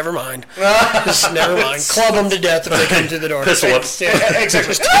I went, never mind. Just never mind. Club them to death if they come through the door. Pistol whips. Yeah,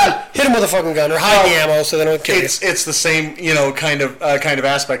 exactly. Just hit them with a fucking gun or hide the ammo so they don't kill you. It's the same, kind of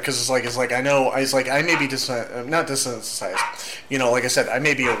aspect, because it's like I know, I may be not desensitized. Like I said, I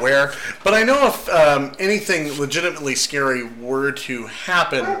may be aware, but I know if anything legitimately scary were to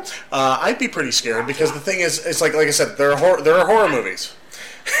happen, I'd be pretty scared, because the thing is, it's like I said, there are horror movies.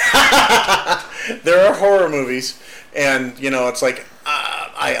 There are horror movies, and it's like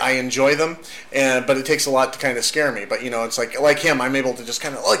I enjoy them, but it takes a lot to kind of scare me. But it's like him, I'm able to just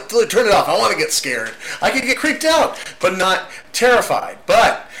kind of turn it off. I want to get scared. I can get creeped out, but not terrified.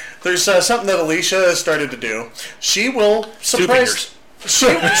 But there's something that Alicia has started to do. She will surprise. She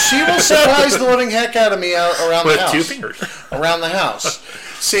will surprise the living heck out of me around the house. With 2 fingers. Around the house.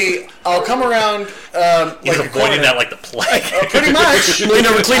 See, I'll come around He's avoiding that like the plague. Pretty much. You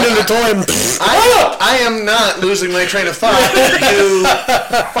never cleaned the toy. I am not losing my train of thought, you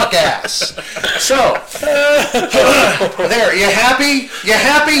fuck ass. So, there, you happy? You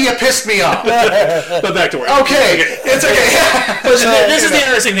happy? You pissed me off. But back to work. Okay, it's okay. This is the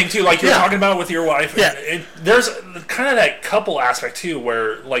interesting thing too, like you're talking about with your wife. Yeah. There's kind of that couple aspect too,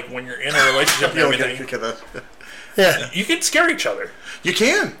 where like when you're in a relationship and everything, you can scare each other. You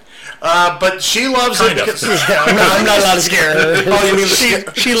can. But she loves kind it. Because, I'm not allowed to scare her. Oh, you mean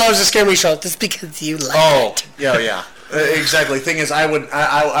she loves to scare me, so just because you like it. Yeah. Exactly. Thing is, I wouldn't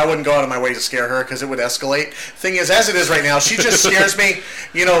go out of my way to scare her, because it would escalate. Thing is, as it is right now, she just scares me.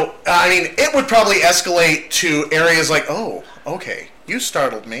 I mean, it would probably escalate to areas like, oh, okay, you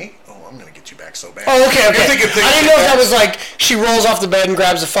startled me. I'm going to get you back so bad. Oh, okay. I didn't know if that was like she rolls off the bed and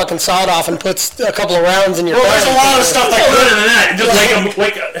grabs a fucking sawed off and puts a couple of rounds in your Well, there's a lot of stuff like other than that. Just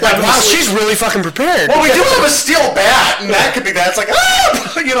like wow, she's really fucking prepared. Well, we do have a steel bat, and that could be that. It's like,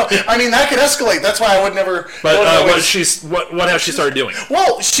 I mean, that could escalate. That's why I would never... But what has she started doing?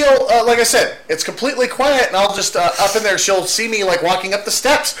 Well, she'll, like I said, it's completely quiet, and I'll just, up in there, she'll see me, like, walking up the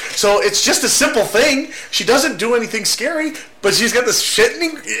steps. So it's just a simple thing. She doesn't do anything scary, but she's got this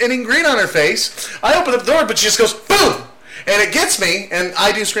shit-eating grin on her face. I open up the door, but she just goes, boom! And it gets me, and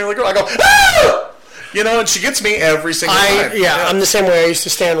I do scream like a girl. I go, ah! And she gets me every single time. Yeah, I'm the same way. I used to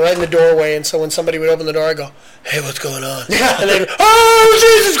stand right in the doorway, and so when somebody would open the door, I go, hey, what's going on? Yeah. And then, oh,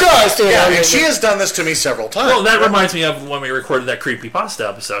 Jesus Christ! And she has done this to me several times. Well, that reminds me of when we recorded that creepypasta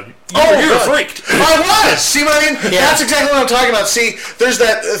episode. You were freaked. I was! See what I mean? Yeah. That's exactly what I'm talking about. See, there's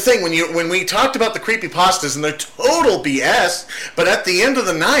that thing when we talked about the creepypastas, and they're total BS, but at the end of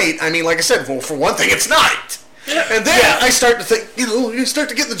the night, I mean, like I said, well, for one thing, it's night. And then I start to think, you start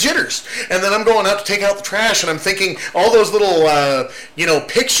to get the jitters. And then I'm going out to take out the trash, and I'm thinking all those little,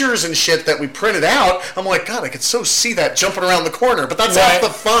 pictures and shit that we printed out. I'm like, God, I could so see that jumping around the corner. But that's half the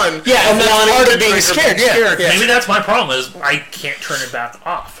fun. Yeah, and that's part of being scared. Yeah. Maybe that's my problem is I can't turn it back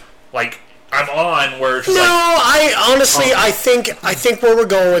off. Like, I'm on where it's just I think where we're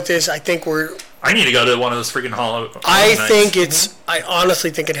going with this, I need to go to one of those freaking Hollow. I honestly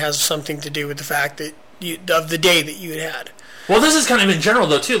think it has something to do with the fact that of the day that you had. Well, this is kind of in general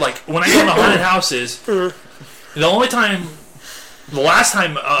though too. Like when I go to haunted houses, the last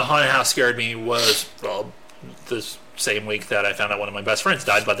time a haunted house scared me was this same week that I found out one of my best friends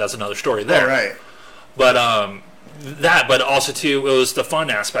died. But that's another story there. Oh, right. But but also too, it was the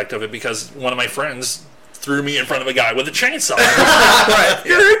fun aspect of it because one of my friends threw me in front of a guy with a chainsaw. Right.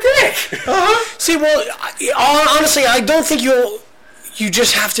 You're a dick. See, well, honestly, I don't think you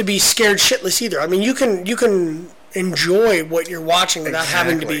just have to be scared shitless either. I mean, you can enjoy what you're watching without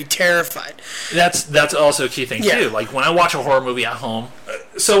having to be terrified. That's also a key thing too. Like when I watch a horror movie at home.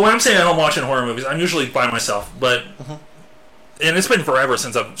 So when I'm saying I don't watch horror movies, I'm usually by myself. But and it's been forever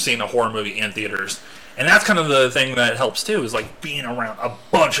since I've seen a horror movie in theaters. And that's kind of the thing that helps too, is like being around a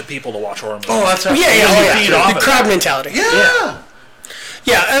bunch of people to watch horror movies. Oh, that's the crowd mentality. Yeah.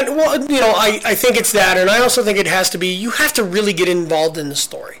 Yeah, and I think it's that, and I also think it has to be, you have to really get involved in the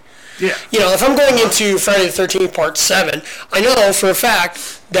story. Yeah. If I'm going into Friday the 13th Part 7, I know for a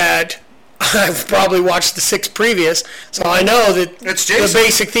fact that I've probably watched the 6 previous, so I know that the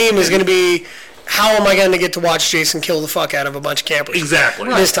basic theme is going to be, how am I going to get to watch Jason kill the fuck out of a bunch of campers? Exactly.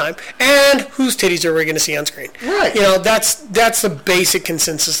 This time. And whose titties are we going to see on screen? Right. That's the basic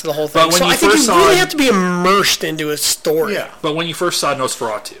consensus of the whole thing. But when I think you really have to be immersed into a story. Yeah. But when you first saw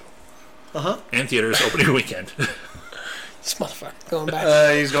Nosferatu in theaters opening weekend. This motherfucker going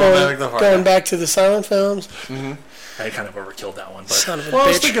back. He's going back the hard. Going back to the silent films. Mm-hmm. I kind of overkilled that one. But Son of a bitch. I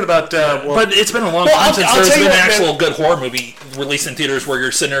was thinking about... but it's been a long time since there's been an actual good horror movie released in theaters where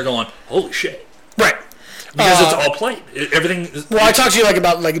you're sitting there going, holy shit. Right. Because it's all played. Everything. Well, I talked to you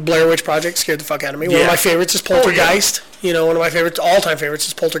about Blair Witch Project, scared the fuck out of me. One of my favorites is Poltergeist. One of my all-time favorites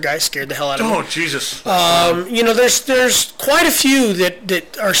is Poltergeist, scared the hell out of me. Oh, Jesus. There's quite a few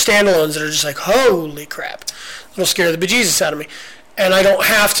that are standalones that are just like, holy crap. It'll scare the bejesus out of me. And I don't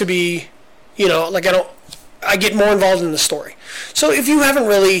have to be, I get more involved in the story. So if you haven't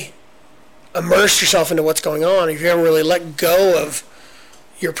really immersed yourself into what's going on, if you haven't really let go of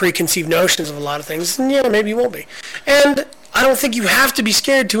your preconceived notions of a lot of things, then maybe you won't be. And I don't think you have to be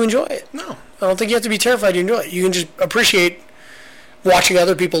scared to enjoy it. No. I don't think you have to be terrified to enjoy it. You can just appreciate watching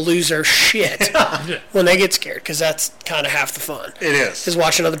other people lose their shit when they get scared, because that's kind of half the fun. It is. Is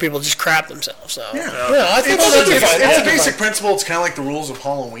watching other people just crap themselves. So I think it's a basic principle. It's kind of like the rules of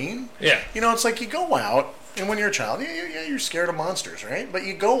Halloween. Yeah. It's like you go out, and when you're a child, you're scared of monsters, right? But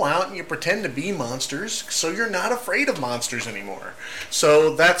you go out and you pretend to be monsters, so you're not afraid of monsters anymore.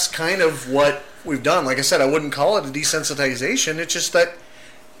 So that's kind of what we've done. Like I said, I wouldn't call it a desensitization. It's just that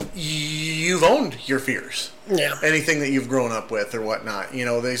you've owned your fears. Yeah. Anything that you've grown up with or whatnot.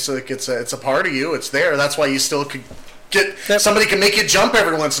 It's a part of you. It's there. That's why you still could get somebody can make you jump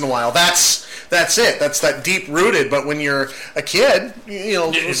every once in a while. That's it. That's that deep rooted. But when you're a kid,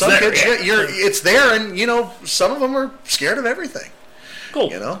 it's there, and some of them are scared of everything. Cool.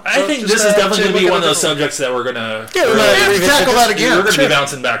 I think this is definitely going to be one of those subjects that we're going to tackle that again. We're going to be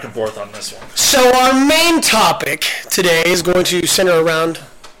bouncing back and forth on this one. So our main topic today is going to center around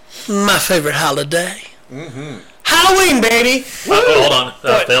my favorite holiday, Halloween, baby. Hold on,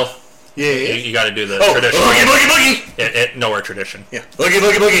 Phil. Yeah. You got to do the tradition. Boogie. Nowhere tradition. Yeah.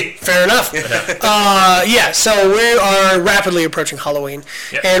 Boogie. Fair enough. So we are rapidly approaching Halloween,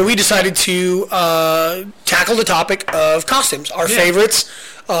 and we decided to tackle the topic of costumes, our favorites,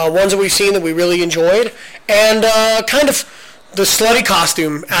 ones that we've seen that we really enjoyed, and kind of the slutty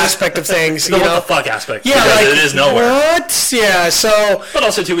costume aspect of things. What the fuck aspect. Yeah, because it is nowhere. What? Yeah, so... But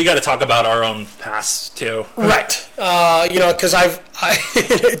also, too, we got to talk about our own past, too. Right. Because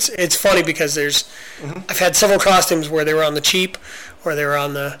it's funny because I've had several costumes where they were on the cheap, or they were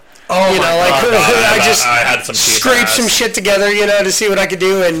on the... I had some scraped some shit together, to see what I could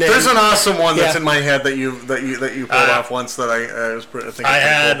do. And there's an awesome one that's in my head that you pulled off once that I was thinking. I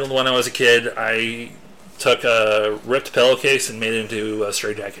had when I was a kid. I took a ripped pillowcase and made it into a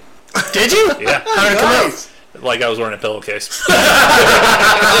stray jacket. Did you? Yeah. How did it come out? Like I was wearing a pillowcase.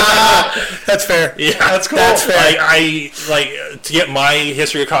 That's fair. Yeah, that's cool. That's fair. I to get my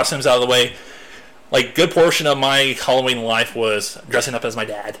history of costumes out of the way. Like, good portion of my Halloween life was dressing up as my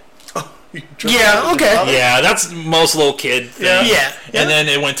dad. Yeah, okay. Yeah, that's most little kid thing. Yeah. And then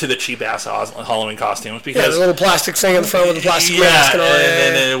it went to the cheap ass Halloween costumes Yeah, because the little plastic thing in the front with the plastic yeah, mask and all and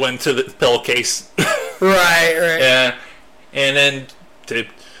that. then it went to the pillowcase. Right. Yeah, and then to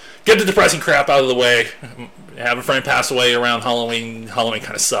get the depressing crap out of the way, have a friend pass away around Halloween. Halloween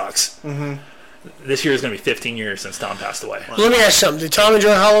kind of sucks. Mm-hmm. This year is going to be 15 years since Tom passed away. Let me ask you something. Did Tom enjoy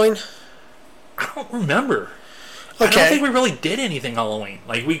Halloween? I don't remember. Okay. I don't think we really did anything Halloween.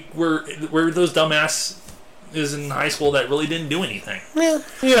 Like we're those dumbasses in high school that really didn't do anything. Yeah.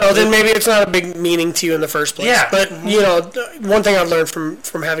 Then maybe it's not a big meaning to you in the first place. Yeah. But, one thing I've learned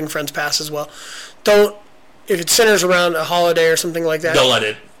from having friends pass as well, if it centers around a holiday or something like that, Don't let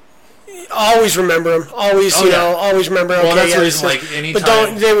it. always remember them. Always, always remember. Well, okay, that's yeah, the reason. this is- Like anytime,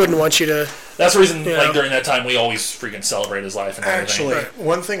 But they wouldn't want you to. that's the reason. Yeah. Like during that time, we always freaking celebrate his life and everything. Actually,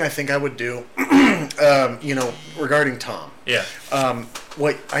 one thing I think I would do, regarding Tom. Yeah.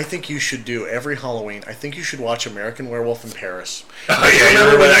 What I think you should do every Halloween, I think you should watch American Werewolf in Paris. Oh, yeah,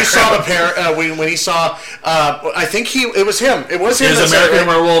 Remember when that you saw the when he saw, I think it was him. It was him. It that was said American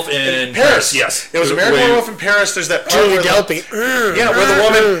it, right? Werewolf in Paris. Yes, It was American Werewolf in Paris. There's that part Julie where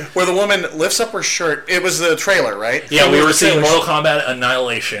Delpy. where the woman lifts up her shirt. It was the trailer, right? Yeah, It we was were the seeing trailer. Mortal Kombat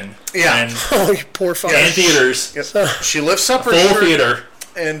Annihilation. Yeah. And, Oh, you poor fuck. and theaters. Yes. She lifts up her Full shirt. theater.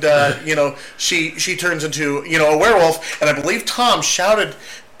 And she turns into a werewolf, and I believe Tom shouted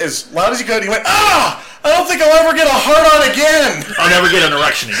as loud as he could. He went, "Ah! I don't think I'll ever get a hard on again. I'll never get an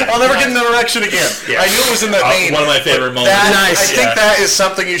erection again. I'll never get an erection again." Yeah. I knew it was in that vein. One of my favorite moments. Nice. I think that is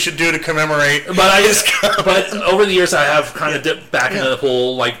something you should do to commemorate. But over the years, I have kind of dipped back into the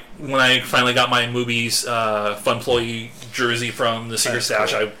pool. Like when I finally got my movies Fun Employee jersey from the Secret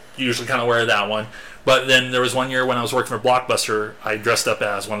Stash, I usually kind of wear that one. But then there was one year when I was working for Blockbuster, I dressed up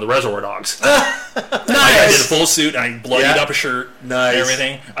as one of the Reservoir Dogs. I did a full suit, and I bloodied up a shirt, Nice. and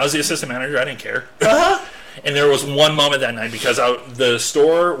everything. I was the assistant manager. I didn't care. And there was one moment that night because the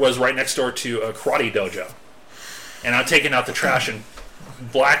store was right next door to a karate dojo, and I'm taking out the trash in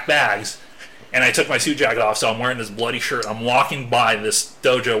black bags. And I took my suit jacket off, so I'm wearing this bloody shirt. I'm walking by this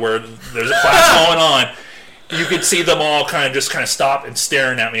dojo where there's a class going on. You could see them all kind of stop and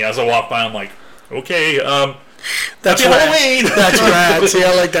staring at me as I walk by. I'm like, okay, That's happy rad. Halloween. That's rad. See,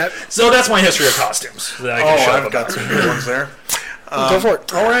 I like that. So that's my history of costumes that I can show I've up got about. some good ones there. Go for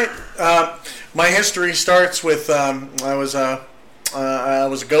it. All right. My history starts with I was a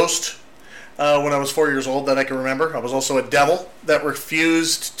ghost when I was 4 years old that I can remember. I was also a devil that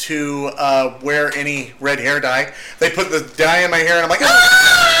refused to wear any red hair dye. They put the dye in my hair, and I'm like,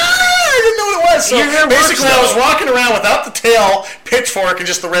 I didn't know what it was. So Your hair works, basically, I was though. walking around without the tail, pitchfork, and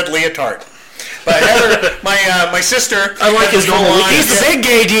just the red leotard. But Heather, my sister, I like his normal look. He's the big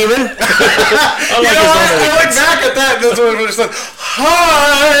gay demon. I You like know his what? normal I look. look back at that. That's what it said.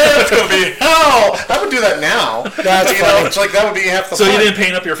 Hi, it's gonna be hell. I would do that now. That's funny. It's like that would be half the So fun. you didn't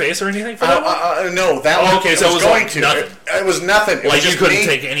paint up your face or anything for that one? No, that Oh, one. okay, so I it was going like to. nothing. It was nothing. It Like was you just couldn't me.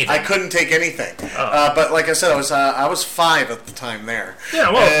 take anything. I couldn't take anything. But like I said, I was 5 at the time there.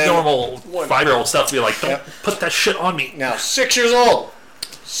 Yeah, well, And normal 5-year-old stuff to be like, don't put that shit on me. Now 6 years old,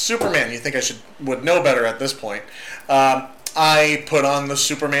 Superman. You think I would know better at this point? I put on the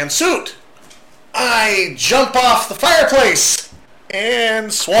Superman suit. I jump off the fireplace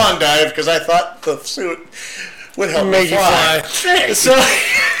and swan dive because I thought the suit would help me Make you fly. fly. So,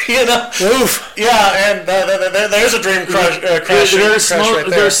 Oof. yeah, and there's a dream crush There's right there.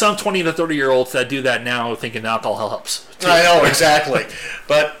 there's some 20 to 30-year-olds that do that now thinking alcohol helps. I know, exactly.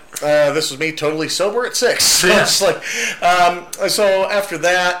 But this was me totally sober at 6. So, Yeah. it's like, so after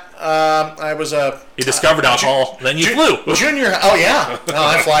that, I was a... You discovered alcohol, then you flew. Junior, oh yeah,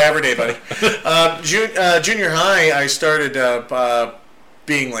 I fly every day, buddy. Junior high, I started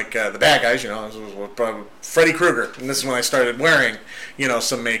being like the bad guys, Freddy Krueger, and this is when I started wearing,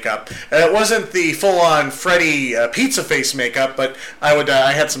 some makeup. It wasn't the full-on Freddy pizza face makeup, but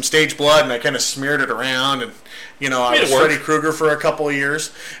I had some stage blood, and I kind of smeared it around, and I Made was it work. Freddy Krueger for a couple of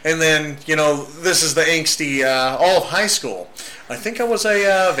years, and then this is the angsty all of high school. I think I was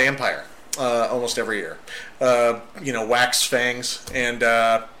a vampire. Almost every year. Wax fangs. And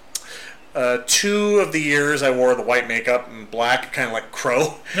 2 of the years I wore the white makeup and black, kind of like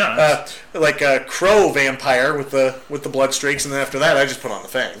Crow. Yeah. Like a Crow vampire with the blood streaks. And then after that, I just put on the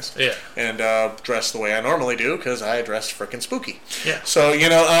fangs. Yeah. And dressed the way I normally do because I dress frickin' spooky. Yeah. So,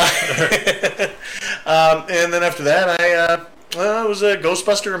 and then after that, I was a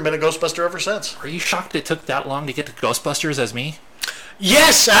Ghostbuster and been a Ghostbuster ever since. Are you shocked it took that long to get to Ghostbusters as me?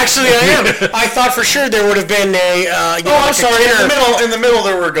 Yes, actually I am. I thought for sure there would have been a. I'm sorry. In the middle,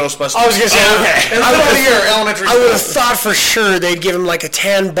 there were Ghostbusters. I was gonna say okay. In the middle of the year, elementary I school. would have thought for sure they'd give him like a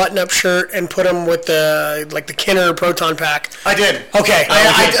tan button-up shirt and put him with the Kenner proton pack. I did. Okay.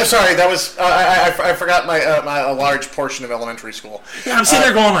 Sorry, that was I forgot a large portion of elementary school. Yeah, I'm sitting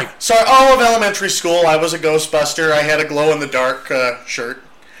there going like. So all of elementary school, I was a Ghostbuster. I had a glow-in-the-dark shirt.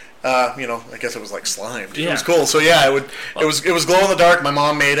 I guess it was like slimed. Yeah. It was cool. So yeah, it was glow in the dark. My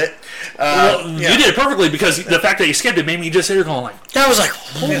mom made it. You did it perfectly because the fact that you skipped it made me just sit here going like. I was like,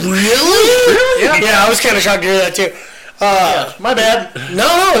 really? Yeah, I was kind of shocked to hear that too. My bad. No.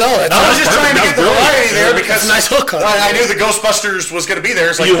 I was just trying to get the variety there because nice hook on it. I knew the Ghostbusters was going to be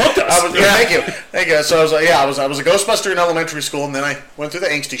there. So You hooked us. Thank you. So I was like, I was a Ghostbuster in elementary school, and then I went through the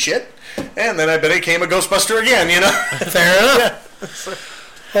angsty shit, and then I became a Ghostbuster again. Fair enough.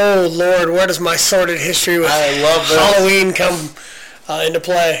 Oh Lord, where does my sordid history with Halloween come into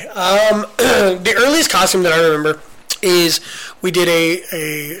play? The earliest costume that I remember is we did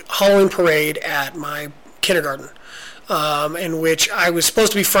a Halloween parade at my kindergarten, in which I was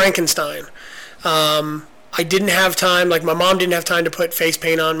supposed to be Frankenstein. I didn't have time, my mom didn't have time to put face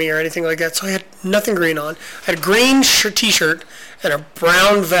paint on me or anything like that, so I had nothing green on. I had a green t-shirt and a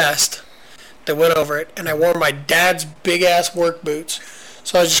brown vest that went over it, and I wore my dad's big-ass work boots.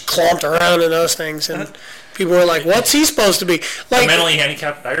 So I just clomped around in those things, and people were like, "What's he supposed to be?" A mentally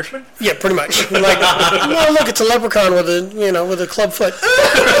handicapped Irishman? Yeah, pretty much. Well, look, it's a leprechaun with a club foot.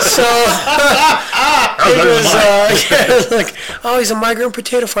 So it was he's a migrant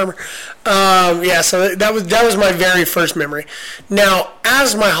potato farmer. So that was my very first memory. Now,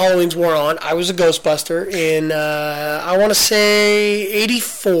 as my Halloweens wore on, I was a Ghostbuster in I want to say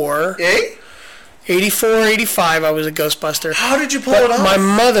 84. 84, 85, I was a Ghostbuster. How did you pull it off? My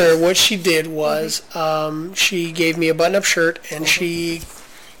mother, what she did was, she gave me a button-up shirt, and she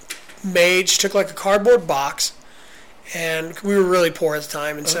took a cardboard box, and we were really poor at the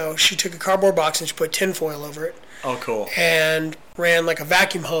time, and so she took a cardboard box and she put tinfoil over it. Oh, cool. And ran a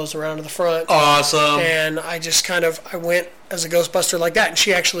vacuum hose around to the front. Awesome. And I just I went as a Ghostbuster like that, and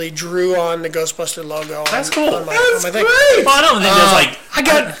she actually drew on the Ghostbuster logo. That's cool. On my thing. Great. Well, I don't think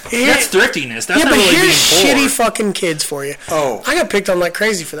that's that's thriftiness. That's yeah, not but really here's being poor. shitty fucking kids for you. Oh. I got picked on like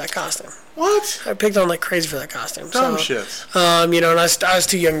crazy for that costume. What? I picked on like crazy for that costume. Dumb so, shit. And I was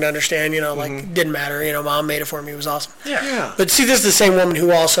too young to understand, didn't matter. Mom made it for me. It was awesome. Yeah. But see, this is the same woman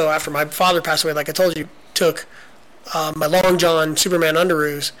who also, after my father passed away, like I told you, took my Long John Superman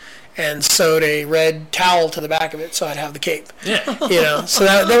underoos and sewed a red towel to the back of it so I'd have the cape. Yeah. So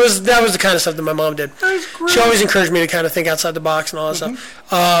that was the kind of stuff that my mom did. She always encouraged me to kind of think outside the box and all that stuff.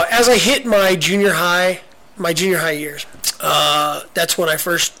 As I hit my junior high years, that's when I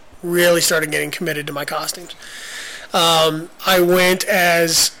first really started getting committed to my costumes. I went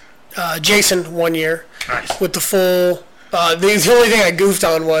as Jason one year. Nice. With the full. The only thing I goofed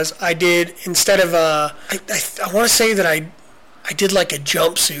on was I did, instead of I want to say that I did like a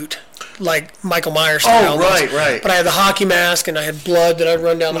jumpsuit, like Michael Myers style. Oh, right. But I had the hockey mask, and I had blood that I'd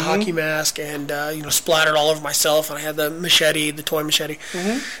run down the hockey mask, and splattered all over myself. And I had the machete, the toy machete,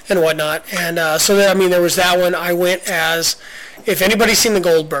 and whatnot. And there was that one. I went as, if anybody's seen the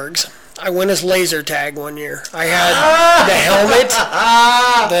Goldbergs, I went as Laser Tag one year. I had the helmet,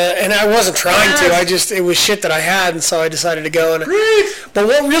 and I wasn't trying to. It was shit that I had, and so I decided to go. But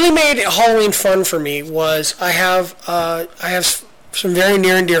what really made Halloween fun for me was I have some very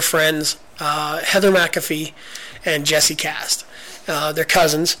near and dear friends, Heather McAfee and Jesse Cast. They're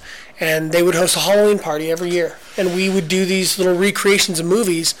cousins, and they would host a Halloween party every year, and we would do these little recreations of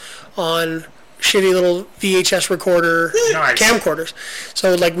movies on shitty little VHS recorder camcorders.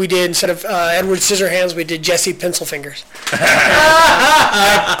 So we did, instead of Edward Scissorhands, we did Jesse Pencil Fingers.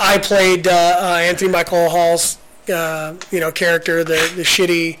 I played Anthony Michael Hall's character, the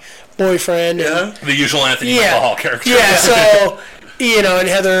shitty boyfriend. Yeah. The usual Anthony Michael Hall character. Yeah, so and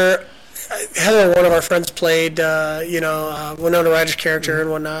Heather, one of our friends, played Winona Ryder's character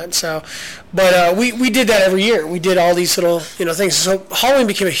and whatnot. So, but we did that every year. We did all these little things. So Halloween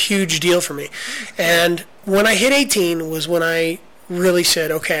became a huge deal for me. And when I hit 18 was when I really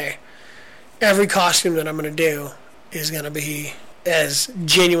said, okay, every costume that I'm going to do is going to be as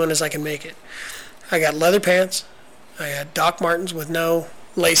genuine as I can make it. I got leather pants. I had Doc Martens with no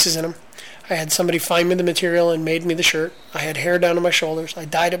laces in them. I had somebody find me the material and made me the shirt. I had hair down to my shoulders. I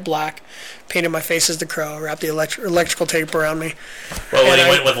dyed it black, painted my face as the Crow, wrapped the electrical tape around me. Well, when he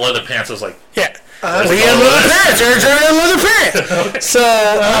went with leather pants, I was like... Yeah. We had leather pants. Eric had leather pants.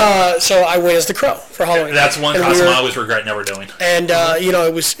 So I went as the Crow for Halloween. That's one And costume I always regret never doing. And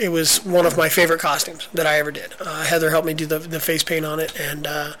it was one of my favorite costumes that I ever did. Heather helped me do the face paint on it, and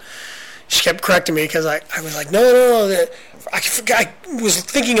she kept correcting me because I was like, no. I was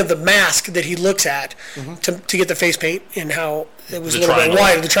thinking of the mask that he looks at to get the face paint, and how it was a little bit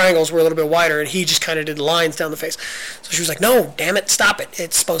wider. The triangles were a little bit wider, and he just kind of did lines down the face. So she was like, no, damn it, stop it.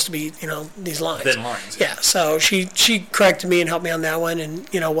 It's supposed to be, these lines. Thin lines. Yeah, so she corrected me and helped me on that one and,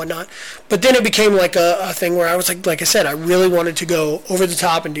 whatnot. But then it became like a thing where I was like I said, I really wanted to go over the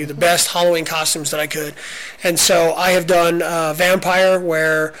top and do the best Halloween costumes that I could. And so I have done Vampire,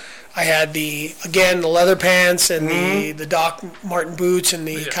 where I had the leather pants and the Doc Martin boots and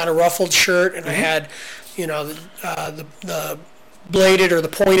the kind of ruffled shirt, and I had, the bladed or the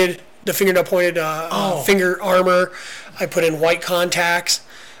fingernail pointed finger armor. I put in white contacts.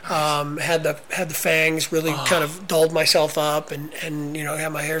 Had the fangs, really kind of dolled myself up, and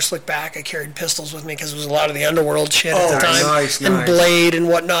had my hair slicked back. I carried pistols with me because it was a lot of the underworld shit at the time, and Blade and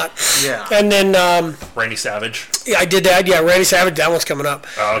whatnot. Yeah. And then Randy Savage. Yeah, I did that. Yeah, Randy Savage. That one's coming up.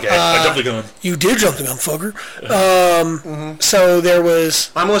 Oh, okay. I jumped the gun. You did jump the gun, fucker. So there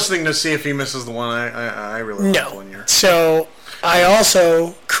was. I'm listening to see if he misses the one I really liked one year. So I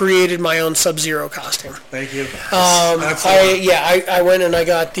also created my own Sub-Zero costume. Thank you. I went and I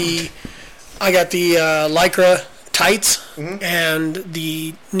got the Lycra tights and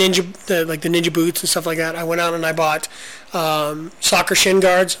the ninja boots and stuff like that. I went out and I bought soccer shin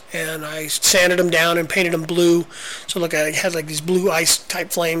guards, and I sanded them down and painted them blue. So look, I had like these blue ice type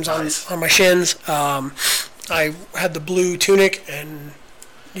flames on my shins. I had the blue tunic, and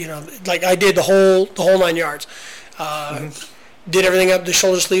I did the whole 9 yards. Did everything up the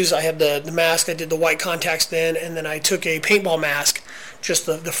shoulder sleeves. I had the mask. I did the white contacts then, and then I took a paintball mask, just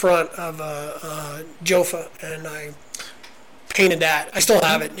the front of Jofa, and I painted that. I still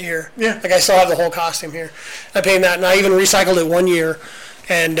have it here. Yeah. Like I still have the whole costume here. I painted that, and I even recycled it 1 year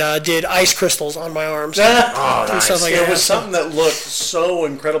and did ice crystals on my arms. Nice. Stuff like it that. was something that looked so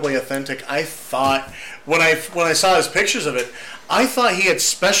incredibly authentic. I thought when I saw his pictures of it, I thought he had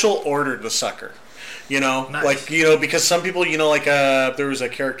special ordered the sucker. Nice. Because some people, there was a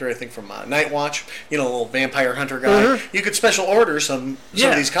character, I think, from Night Watch, a little vampire hunter guy. You could special order some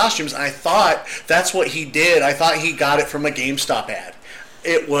of these costumes. I thought that's what he did. I thought he got it from a GameStop ad.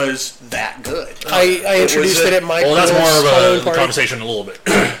 It was that good. I introduced it at my Well, that's more of a conversation a little bit.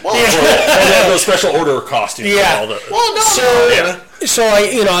 Those special order costumes. Yeah. So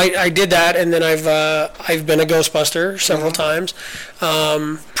I did that, and then I've been a Ghostbuster several times.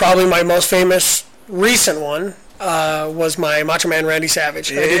 Probably my most famous recent one was my Macho Man Randy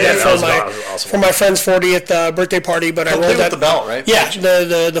Savage. I did that for my friend's 40th birthday party, but I rolled that with the belt, right? Yeah,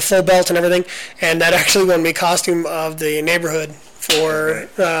 the full belt and everything, and that actually won me costume of the neighborhood for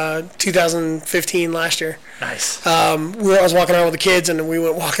 2015 last year. Nice. I was walking around with the kids, and we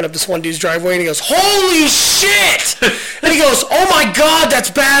went walking up this one dude's driveway, and he goes, "Holy shit!" And he goes, "Oh my God,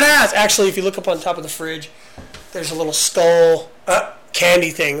 that's badass!" Actually, if you look up on top of the fridge, there's a little skull candy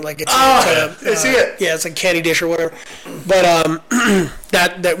thing, like it's I see it. Yeah, it's like a candy dish or whatever. But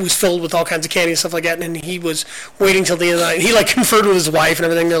that was filled with all kinds of candy and stuff like that. And he was waiting till the end of the night. He conferred with his wife and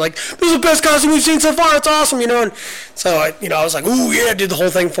everything. They're like, "This is the best costume we've seen so far. It's awesome, And so I was like, "Ooh yeah!" I did the whole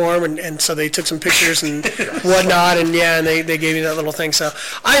thing for him, and so they took some pictures and whatnot, and they gave me that little thing. So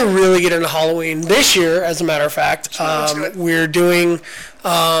I really get into Halloween this year, as a matter of fact. We're doing.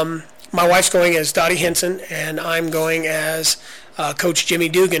 My wife's going as Dottie Henson, and I'm going as Coach Jimmy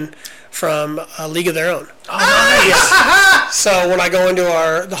Dugan from League of Their Own. Oh, nice. Yes. So when I go into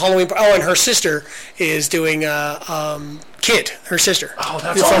the Halloween, and her sister is doing Kit, her sister. Oh,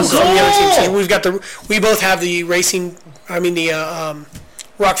 that's from awesome. the other team. So we both have the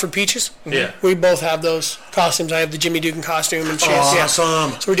Rockford Peaches. Yeah. We both have those costumes. I have the Jimmy Dugan costume, and she's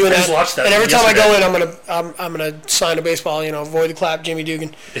awesome. So we're doing just watched that and every time yesterday. I go in, I'm gonna sign a baseball. Avoid the clap, Jimmy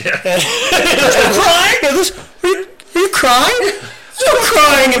Dugan. Yeah. Crying? Are you crying? There's no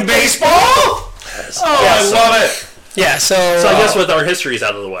crying in baseball. I love it. Yeah. So I guess with our histories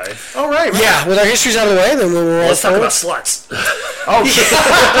out of the way, All right. yeah, with our histories out of the way, then we'll let's talk about sluts. Oh, shit.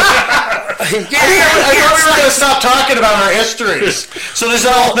 I thought we were going to stop talking about our histories. So there's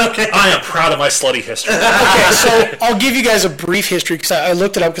all okay. I am proud of my slutty history. Okay, so I'll give you guys a brief history because I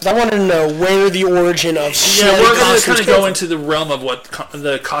looked it up because I wanted to know where the origin of Yeah, we're going to costumes kind of came go from. into the realm of what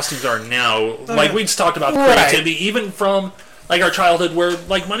the costumes are now. Like we just talked about Right. creativity, even from like our childhood where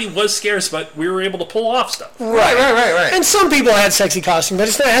like money was scarce, but we were able to pull off stuff. Right. And some people had sexy costumes, but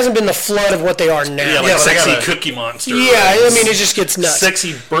it hasn't been the flood of what they are now. Yeah, like sexy Cookie Monster. Yeah, I mean, it just gets nuts.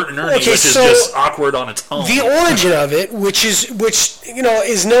 Sexy Bert and Ernie, which is just awkward on its own. The origin of it, which is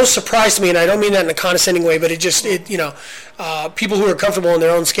no surprise to me, and I don't mean that in a condescending way, but people who are comfortable in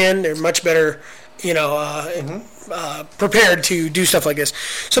their own skin, they're much better, prepared to do stuff like this.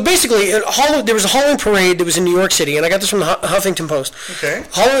 So basically, there was a Halloween parade that was in New York City, and I got this from the Huffington Post. Okay.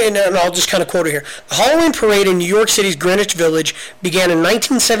 And I'll just kind of quote it here. The Halloween parade in New York City's Greenwich Village began in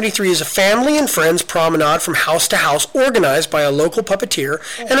 1973 as a family and friends promenade from house to house organized by a local puppeteer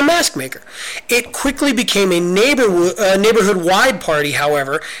and a mask maker. It quickly became a neighborhood-wide party,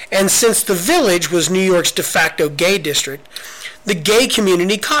 however, and since the Village was New York's de facto gay district, the gay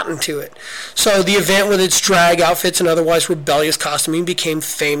community cottoned to it. So the event with its drag outfits and otherwise rebellious costuming became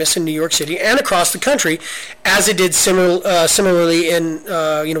famous in New York City and across the country, as it did similarly in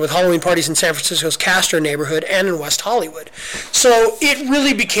with Halloween parties in San Francisco's Castro neighborhood and in West Hollywood. So it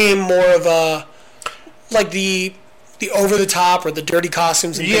really became more of a like the over the top or the dirty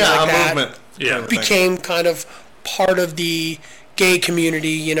costumes and things like that. Movement. Yeah, became kind of part of the gay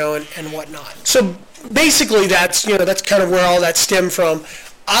community, and whatnot. So basically, that's kind of where all that stemmed from.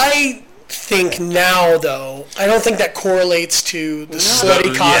 I think now, though, I don't think that correlates to the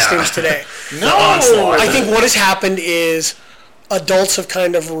slutty costumes today. No, I think what has happened is adults have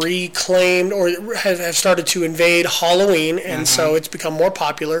kind of reclaimed or have started to invade Halloween, and so it's become more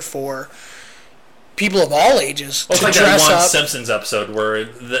popular for people of all ages to like dress that one up. Simpsons episode where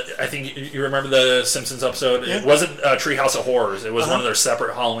I think you remember the Simpsons episode. Yeah. It wasn't Treehouse of Horrors. It was one of their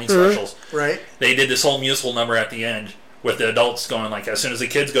separate Halloween specials. Right. They did this whole musical number at the end with the adults going like, as soon as the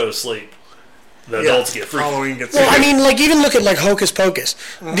kids go to sleep, the adults get freaked. Halloween gets. Well, I mean, like even look at like Hocus Pocus.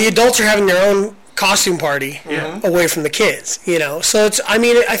 The adults are having their own costume party away from the kids. So it's. I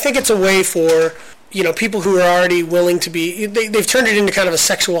mean, I think it's a way for people who are already willing to be. They've turned it into kind of a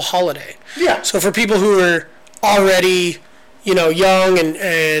sexual holiday. Yeah. So for people who are already, young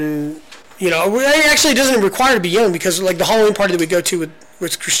and it actually doesn't require to be young because like the Halloween party that we go to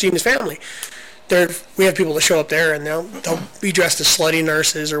with Christina's family, we have people that show up there and they'll be dressed as slutty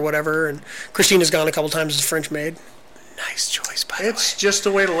nurses or whatever. And Christina's gone a couple times as a French maid. Nice choice, by the way. It's just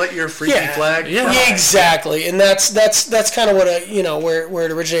a way to let your freaky flag fly. Yeah, exactly, and that's kind of what where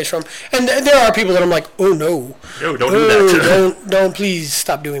it originates from. And there are people that I'm like, oh no, don't do that. Don't please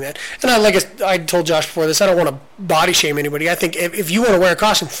stop doing that. And I told Josh before this, I don't want to body shame anybody. I think if you want to wear a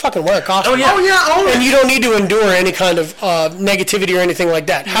costume, fucking wear a costume. And you don't need to endure any kind of negativity or anything like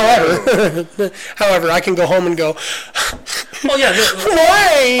that. However, I can go home and go. Well, yeah.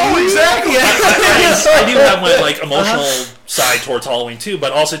 Why? Oh, exactly. I do have my like emotional side towards Halloween too,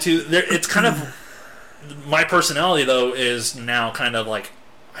 but also too, it's kind of my personality though is now kind of like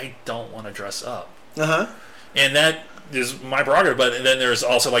I don't want to dress up. And that is my prerogative. But then there's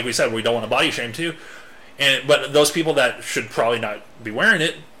also, like we said, we don't want to body shame too. But those people that should probably not be wearing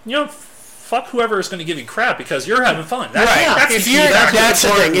it, fuck whoever is going to give you crap because you're having fun. That's the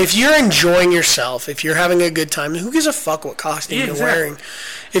thing. If you're enjoying yourself, if you're having a good time, who gives a fuck what costume you're wearing?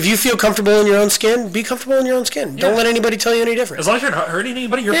 If you feel comfortable in your own skin, be comfortable in your own skin. Don't let anybody tell you any different. As long as you're not hurting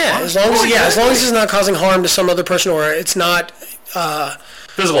anybody, you're fine. As long as it's not causing harm to some other person or it's not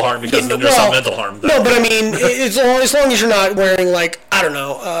physical harm because then there's some mental harm. No, but I mean, as long as you're not wearing like I don't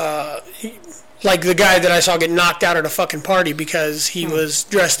know. Like the guy that I saw get knocked out at a fucking party because he was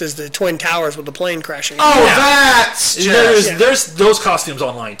dressed as the Twin Towers with the plane crashing. There's those costumes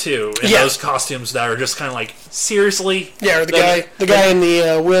online too, and those costumes that are just kind of like seriously. Yeah, or the guy in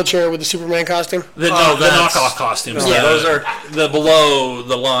the wheelchair with the Superman costume. The knockoff costumes. Yeah, those are the below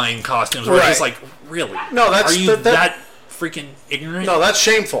the line costumes. Where it's just like really. No, that's are you that freaking ignorant? No, that's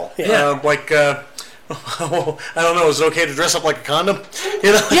shameful. Yeah. I don't know. Is it okay to dress up like a condom?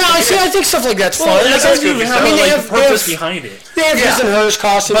 Yeah, I think stuff like that's fun. They have purpose behind it. They have his and hers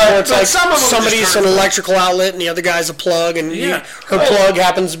costumes where it's like somebody's an electrical outlet and the other guy's a plug, and her plug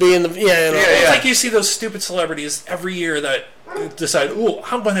happens to be in the It's like you see those stupid celebrities every year that decide, oh,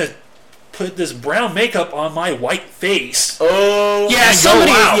 I'm gonna put this brown makeup on my white face. Oh,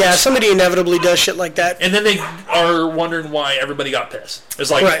 somebody inevitably does shit like that, and then they are wondering why everybody got pissed.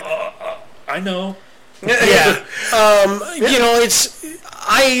 It's like, I know. I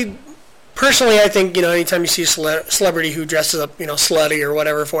personally, I think, anytime you see a celebrity who dresses up, slutty or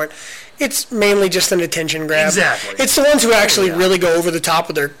whatever for it, it's mainly just an attention grab. Exactly. It's the ones who actually really go over the top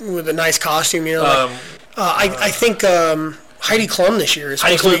with a nice costume, I think Heidi Klum this year is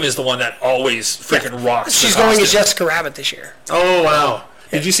the one that always freaking rocks. She's going as Jessica Rabbit this year. Oh, wow.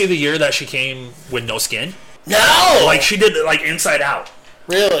 Did you see the year that she came with no skin? No! Like she did like Inside Out.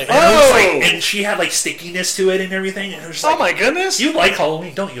 Really? And, it was Oh! like, and she had like stickiness to it and everything. And it was just Oh like, my goodness! you like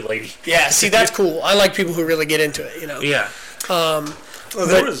Halloween, don't you, lady? Yeah, see, that's cool. I like people who really get into it, you know. Yeah.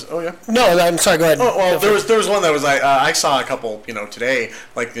 There was. Oh yeah. No, I'm sorry, go ahead. Oh, well, there was one that was I saw a couple today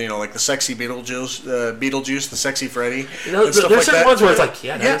like like the sexy Beetlejuice, the sexy Freddy. There's stuff certain that. ones where it's like,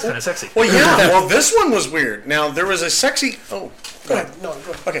 yeah, that's kind of sexy. Well, yeah. Well, this one was weird. Now there was a sexy. Oh, go ahead. No,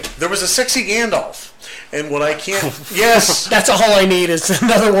 go ahead. Okay, there was a sexy Gandalf, and what I can't. Yes. That's all I need is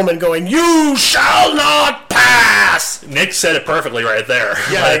another woman going, "You shall not pass!" Nick said it perfectly right there.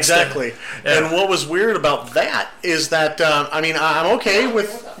 Yeah, Like, exactly. Yeah. And what was weird about that is that I mean I'm okay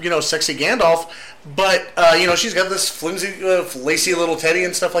with sexy Gandalf, but she's got this flimsy, lacy little teddy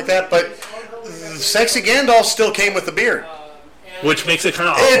and stuff like that. But sexy Gandalf still came with the beard. Which makes it kind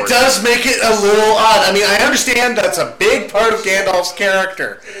of awkward. It does make it a little odd. I mean, I understand that's a big part of Gandalf's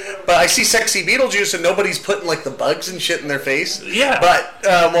character, but I see sexy Beetlejuice and nobody's putting like the bugs and shit in their face. Yeah.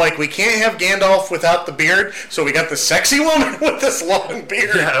 But like we can't have Gandalf without the beard, so we got the sexy woman with this long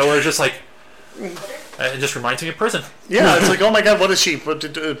beard. Yeah, or just like, it just reminds me of prison. Yeah, it's like, oh my god, what is she?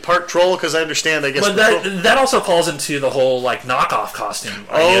 Part troll? Because I understand, I guess. But that also falls into the whole like knockoff costume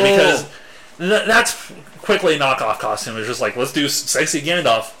idea because that's quickly a knockoff costume. It's just like, let's do sexy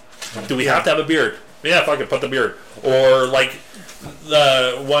Gandalf. Do we have to have a beard? Yeah, fuck it, put the beard. Or like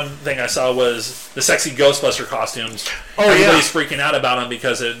the one thing I saw was the sexy Ghostbuster costumes. Oh, Everybody's freaking out about them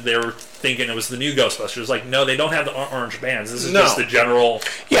because they were thinking it was the new Ghostbusters. Like, no, they don't have the orange bands. This is just the general.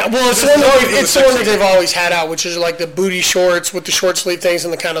 Yeah, well, it's the one that they've always had out, which is like the booty shorts with the short sleeve things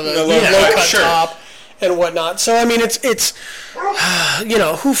and the kind of the low cut top and whatnot. So I mean, it's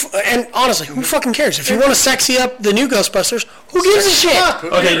and honestly, who fucking cares? If you want to sexy up the new Ghostbusters, who gives a shit?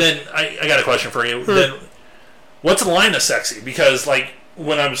 Okay, then I got a question for you. Then, what's the line of sexy? Because like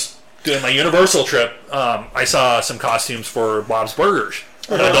when I was doing my Universal trip, I saw some costumes for Bob's Burgers,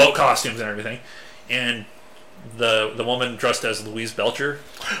 adult costumes and everything, and the woman dressed as Louise Belcher.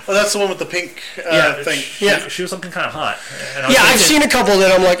 Oh, that's the one with the pink thing. She was looking kind of hot. And I've seen a couple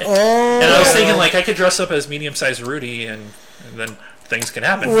that I'm like, oh. And I was thinking, like, I could dress up as medium-sized Rudy, and then things can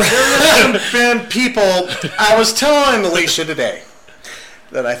happen. And people, I was telling Alicia today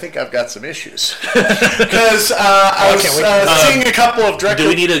that I think I've got some issues because I was seeing a couple of direct. Do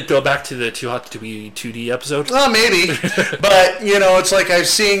we need to go back to the Too Hot to Be 2D episode? Well, maybe, but it's like I've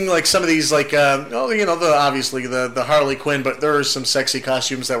seen like some of these like obviously the Harley Quinn, but there are some sexy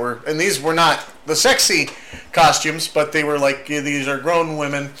costumes that were, and these were not the sexy costumes, but they were like these are grown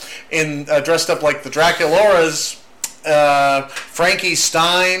women in dressed up like the Draculaura's. Frankie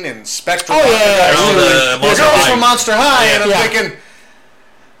Stein and Spectre. The girls from Monster High, and I'm thinking,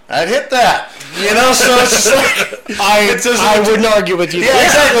 I'd hit that, So it's just like I wouldn't argue with you. Yeah,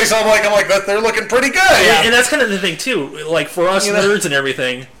 exactly. So I'm like, they're looking pretty good. Yeah. And that's kind of the thing too. Like for us nerds and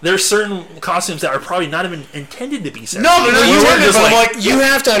everything, there's certain costumes that are probably not even intended to be sexy. No, they're not intended. But I'm like, you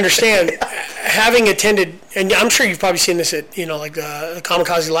have to understand, having attended, and I'm sure you've probably seen this at like the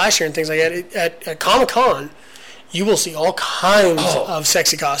Kamikaze last year and things like that. At Comic-Con, you will see all kinds of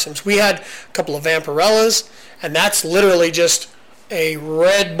sexy costumes. We had a couple of Vampirellas, and that's literally just a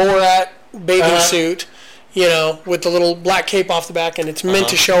red Borat bathing suit, with the little black cape off the back, and it's meant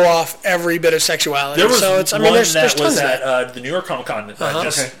to show off every bit of sexuality. There was there's that tons was of that. at the New York Comic Con that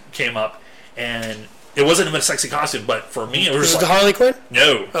just came up, and it wasn't even a sexy costume, but for me it was Was it just the Harley Quinn?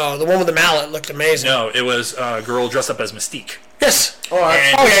 No. Oh, the one with the mallet looked amazing. No, it was a girl dressed up as Mystique. Yes.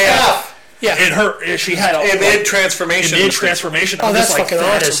 Yeah. And she had a mid-transformation. Mid-transformation. Oh, that's fucking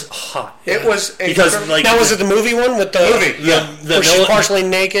awesome. That is hot. It was because now was it the movie one with the movie? Where she's partially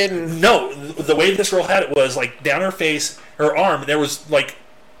naked? And... No, the way this girl had it was like down her face, her arm. There was like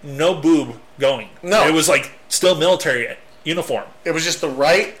no boob going. No, it was like still military uniform. It was just the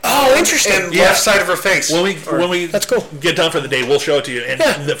right. Oh, interesting. And left side of her face. When we that's cool. Get done for the day, we'll show it to you. And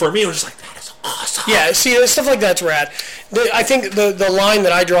for me, it was just like that is awesome. Yeah, see, stuff like that's rad. I think the line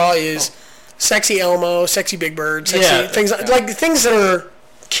that I draw is. Sexy Elmo, sexy Big Bird, things like things that are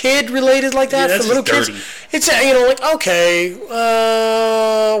kid related like that for little kids. It's like okay,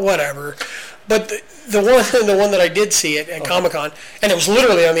 whatever. But the one that I did see at Comic-Con, and it was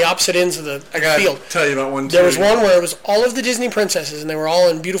literally on the opposite ends of the field. Tell you about one. There was one where it was all of the Disney princesses, and they were all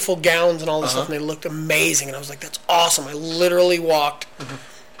in beautiful gowns and all this stuff, and they looked amazing. And I was like, that's awesome. I literally walked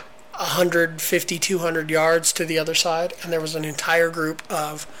 150, 200 yards to the other side, and there was an entire group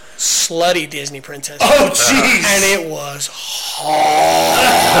of slutty Disney princesses. Oh, jeez! And it was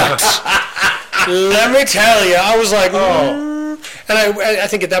hot. Let me tell you, I was like, And I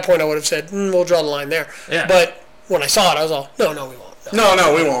think at that point I would have said, we'll draw the line there. Yeah. But when I saw it, I was all, no, we won't.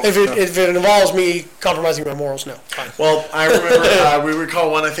 No, we won't. If it involves me compromising my morals, no. Fine. Well, I remember, we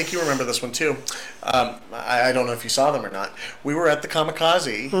recall one, I think you remember this one too. I don't know if you saw them or not. We were at the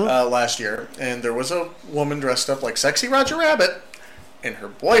Kamikaze last year, and there was a woman dressed up like Sexy Roger Rabbit, and her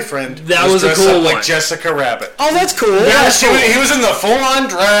boyfriend was dressed a cool up one. like Jessica Rabbit. Oh, that's cool. Yeah, he was in the full-on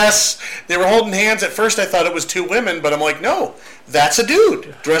dress. They were holding hands. At first, I thought it was two women, but I'm like, no, that's a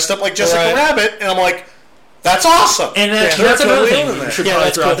dude dressed up like Jessica Rabbit, and I'm like, that's awesome. And that's another thing we should probably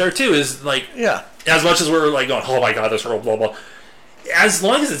throw out there too. Is like, as much as we're like going, oh my god, this girl, blah blah. As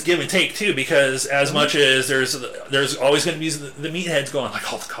long as it's give and take too, because as much as there's always going to be the meatheads going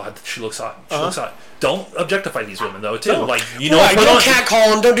like, oh god, she looks hot. She looks hot. Don't objectify these women though too. Like don't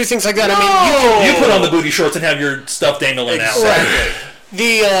catcall them. Don't do things like that. No! I mean, you put on the booty shorts and have your stuff dangling out. Right.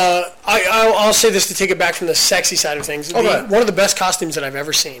 I'll say this to take it back from the sexy side of things. One of the best costumes that I've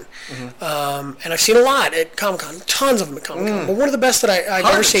ever seen, and I've seen a lot at Comic-Con, tons of them at Comic-Con, but one of the best that I've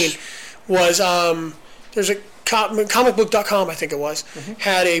ever seen was there's a comicbook.com, I think it was,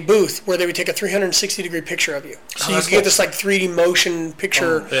 had a booth where they would take a 360-degree picture of you. So you could get this like 3D motion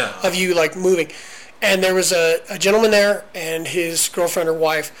picture of you like moving. And there was a gentleman there and his girlfriend or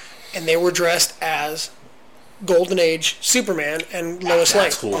wife, and they were dressed as Golden Age Superman and Lois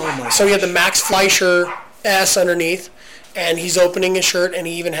Lane. Cool. So he had the Max Fleischer S underneath, and he's opening his shirt, and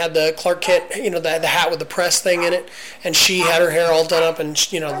he even had the Clark Kent, the hat with the press thing in it, and she had her hair all done up, and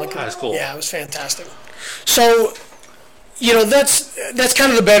that's cool. Yeah, it was fantastic. So, that's kind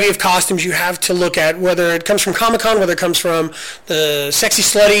of the bevy of costumes you have to look at, whether it comes from Comic-Con, whether it comes from the sexy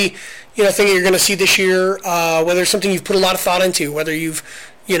slutty, thing that you're going to see this year, whether it's something you've put a lot of thought into, whether you've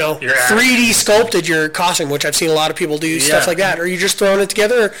 3D sculpted your costume, which I've seen a lot of people do, stuff like that. Or you're just throwing it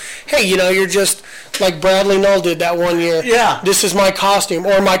together. Or, hey, you're just like Bradley Null did that one year. Yeah. This is my costume.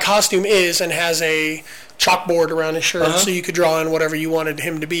 Or my costume is, and has a chalkboard around his shirt so you could draw in whatever you wanted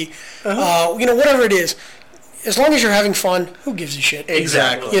him to be. Whatever it is. As long as you're having fun, who gives a shit?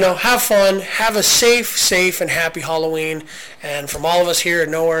 Exactly. Have fun. Have a safe and happy Halloween. And from all of us here at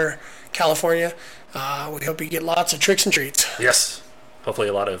Nowhere, California, we hope you get lots of tricks and treats. Yes. Hopefully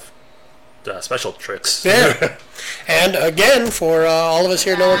a lot of special tricks. Yeah. And again, for all of us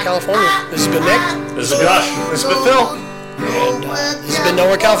here in Nowhere, California, this has been Nick. This is Josh. This has been Phil. And this has been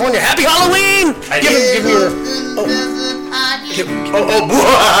Nowhere, California. Happy Halloween! Give me your...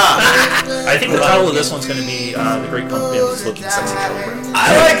 I think the title of this one's going to be The Great Pumpkin's Looking Sexy Kilogram.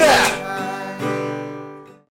 I like that!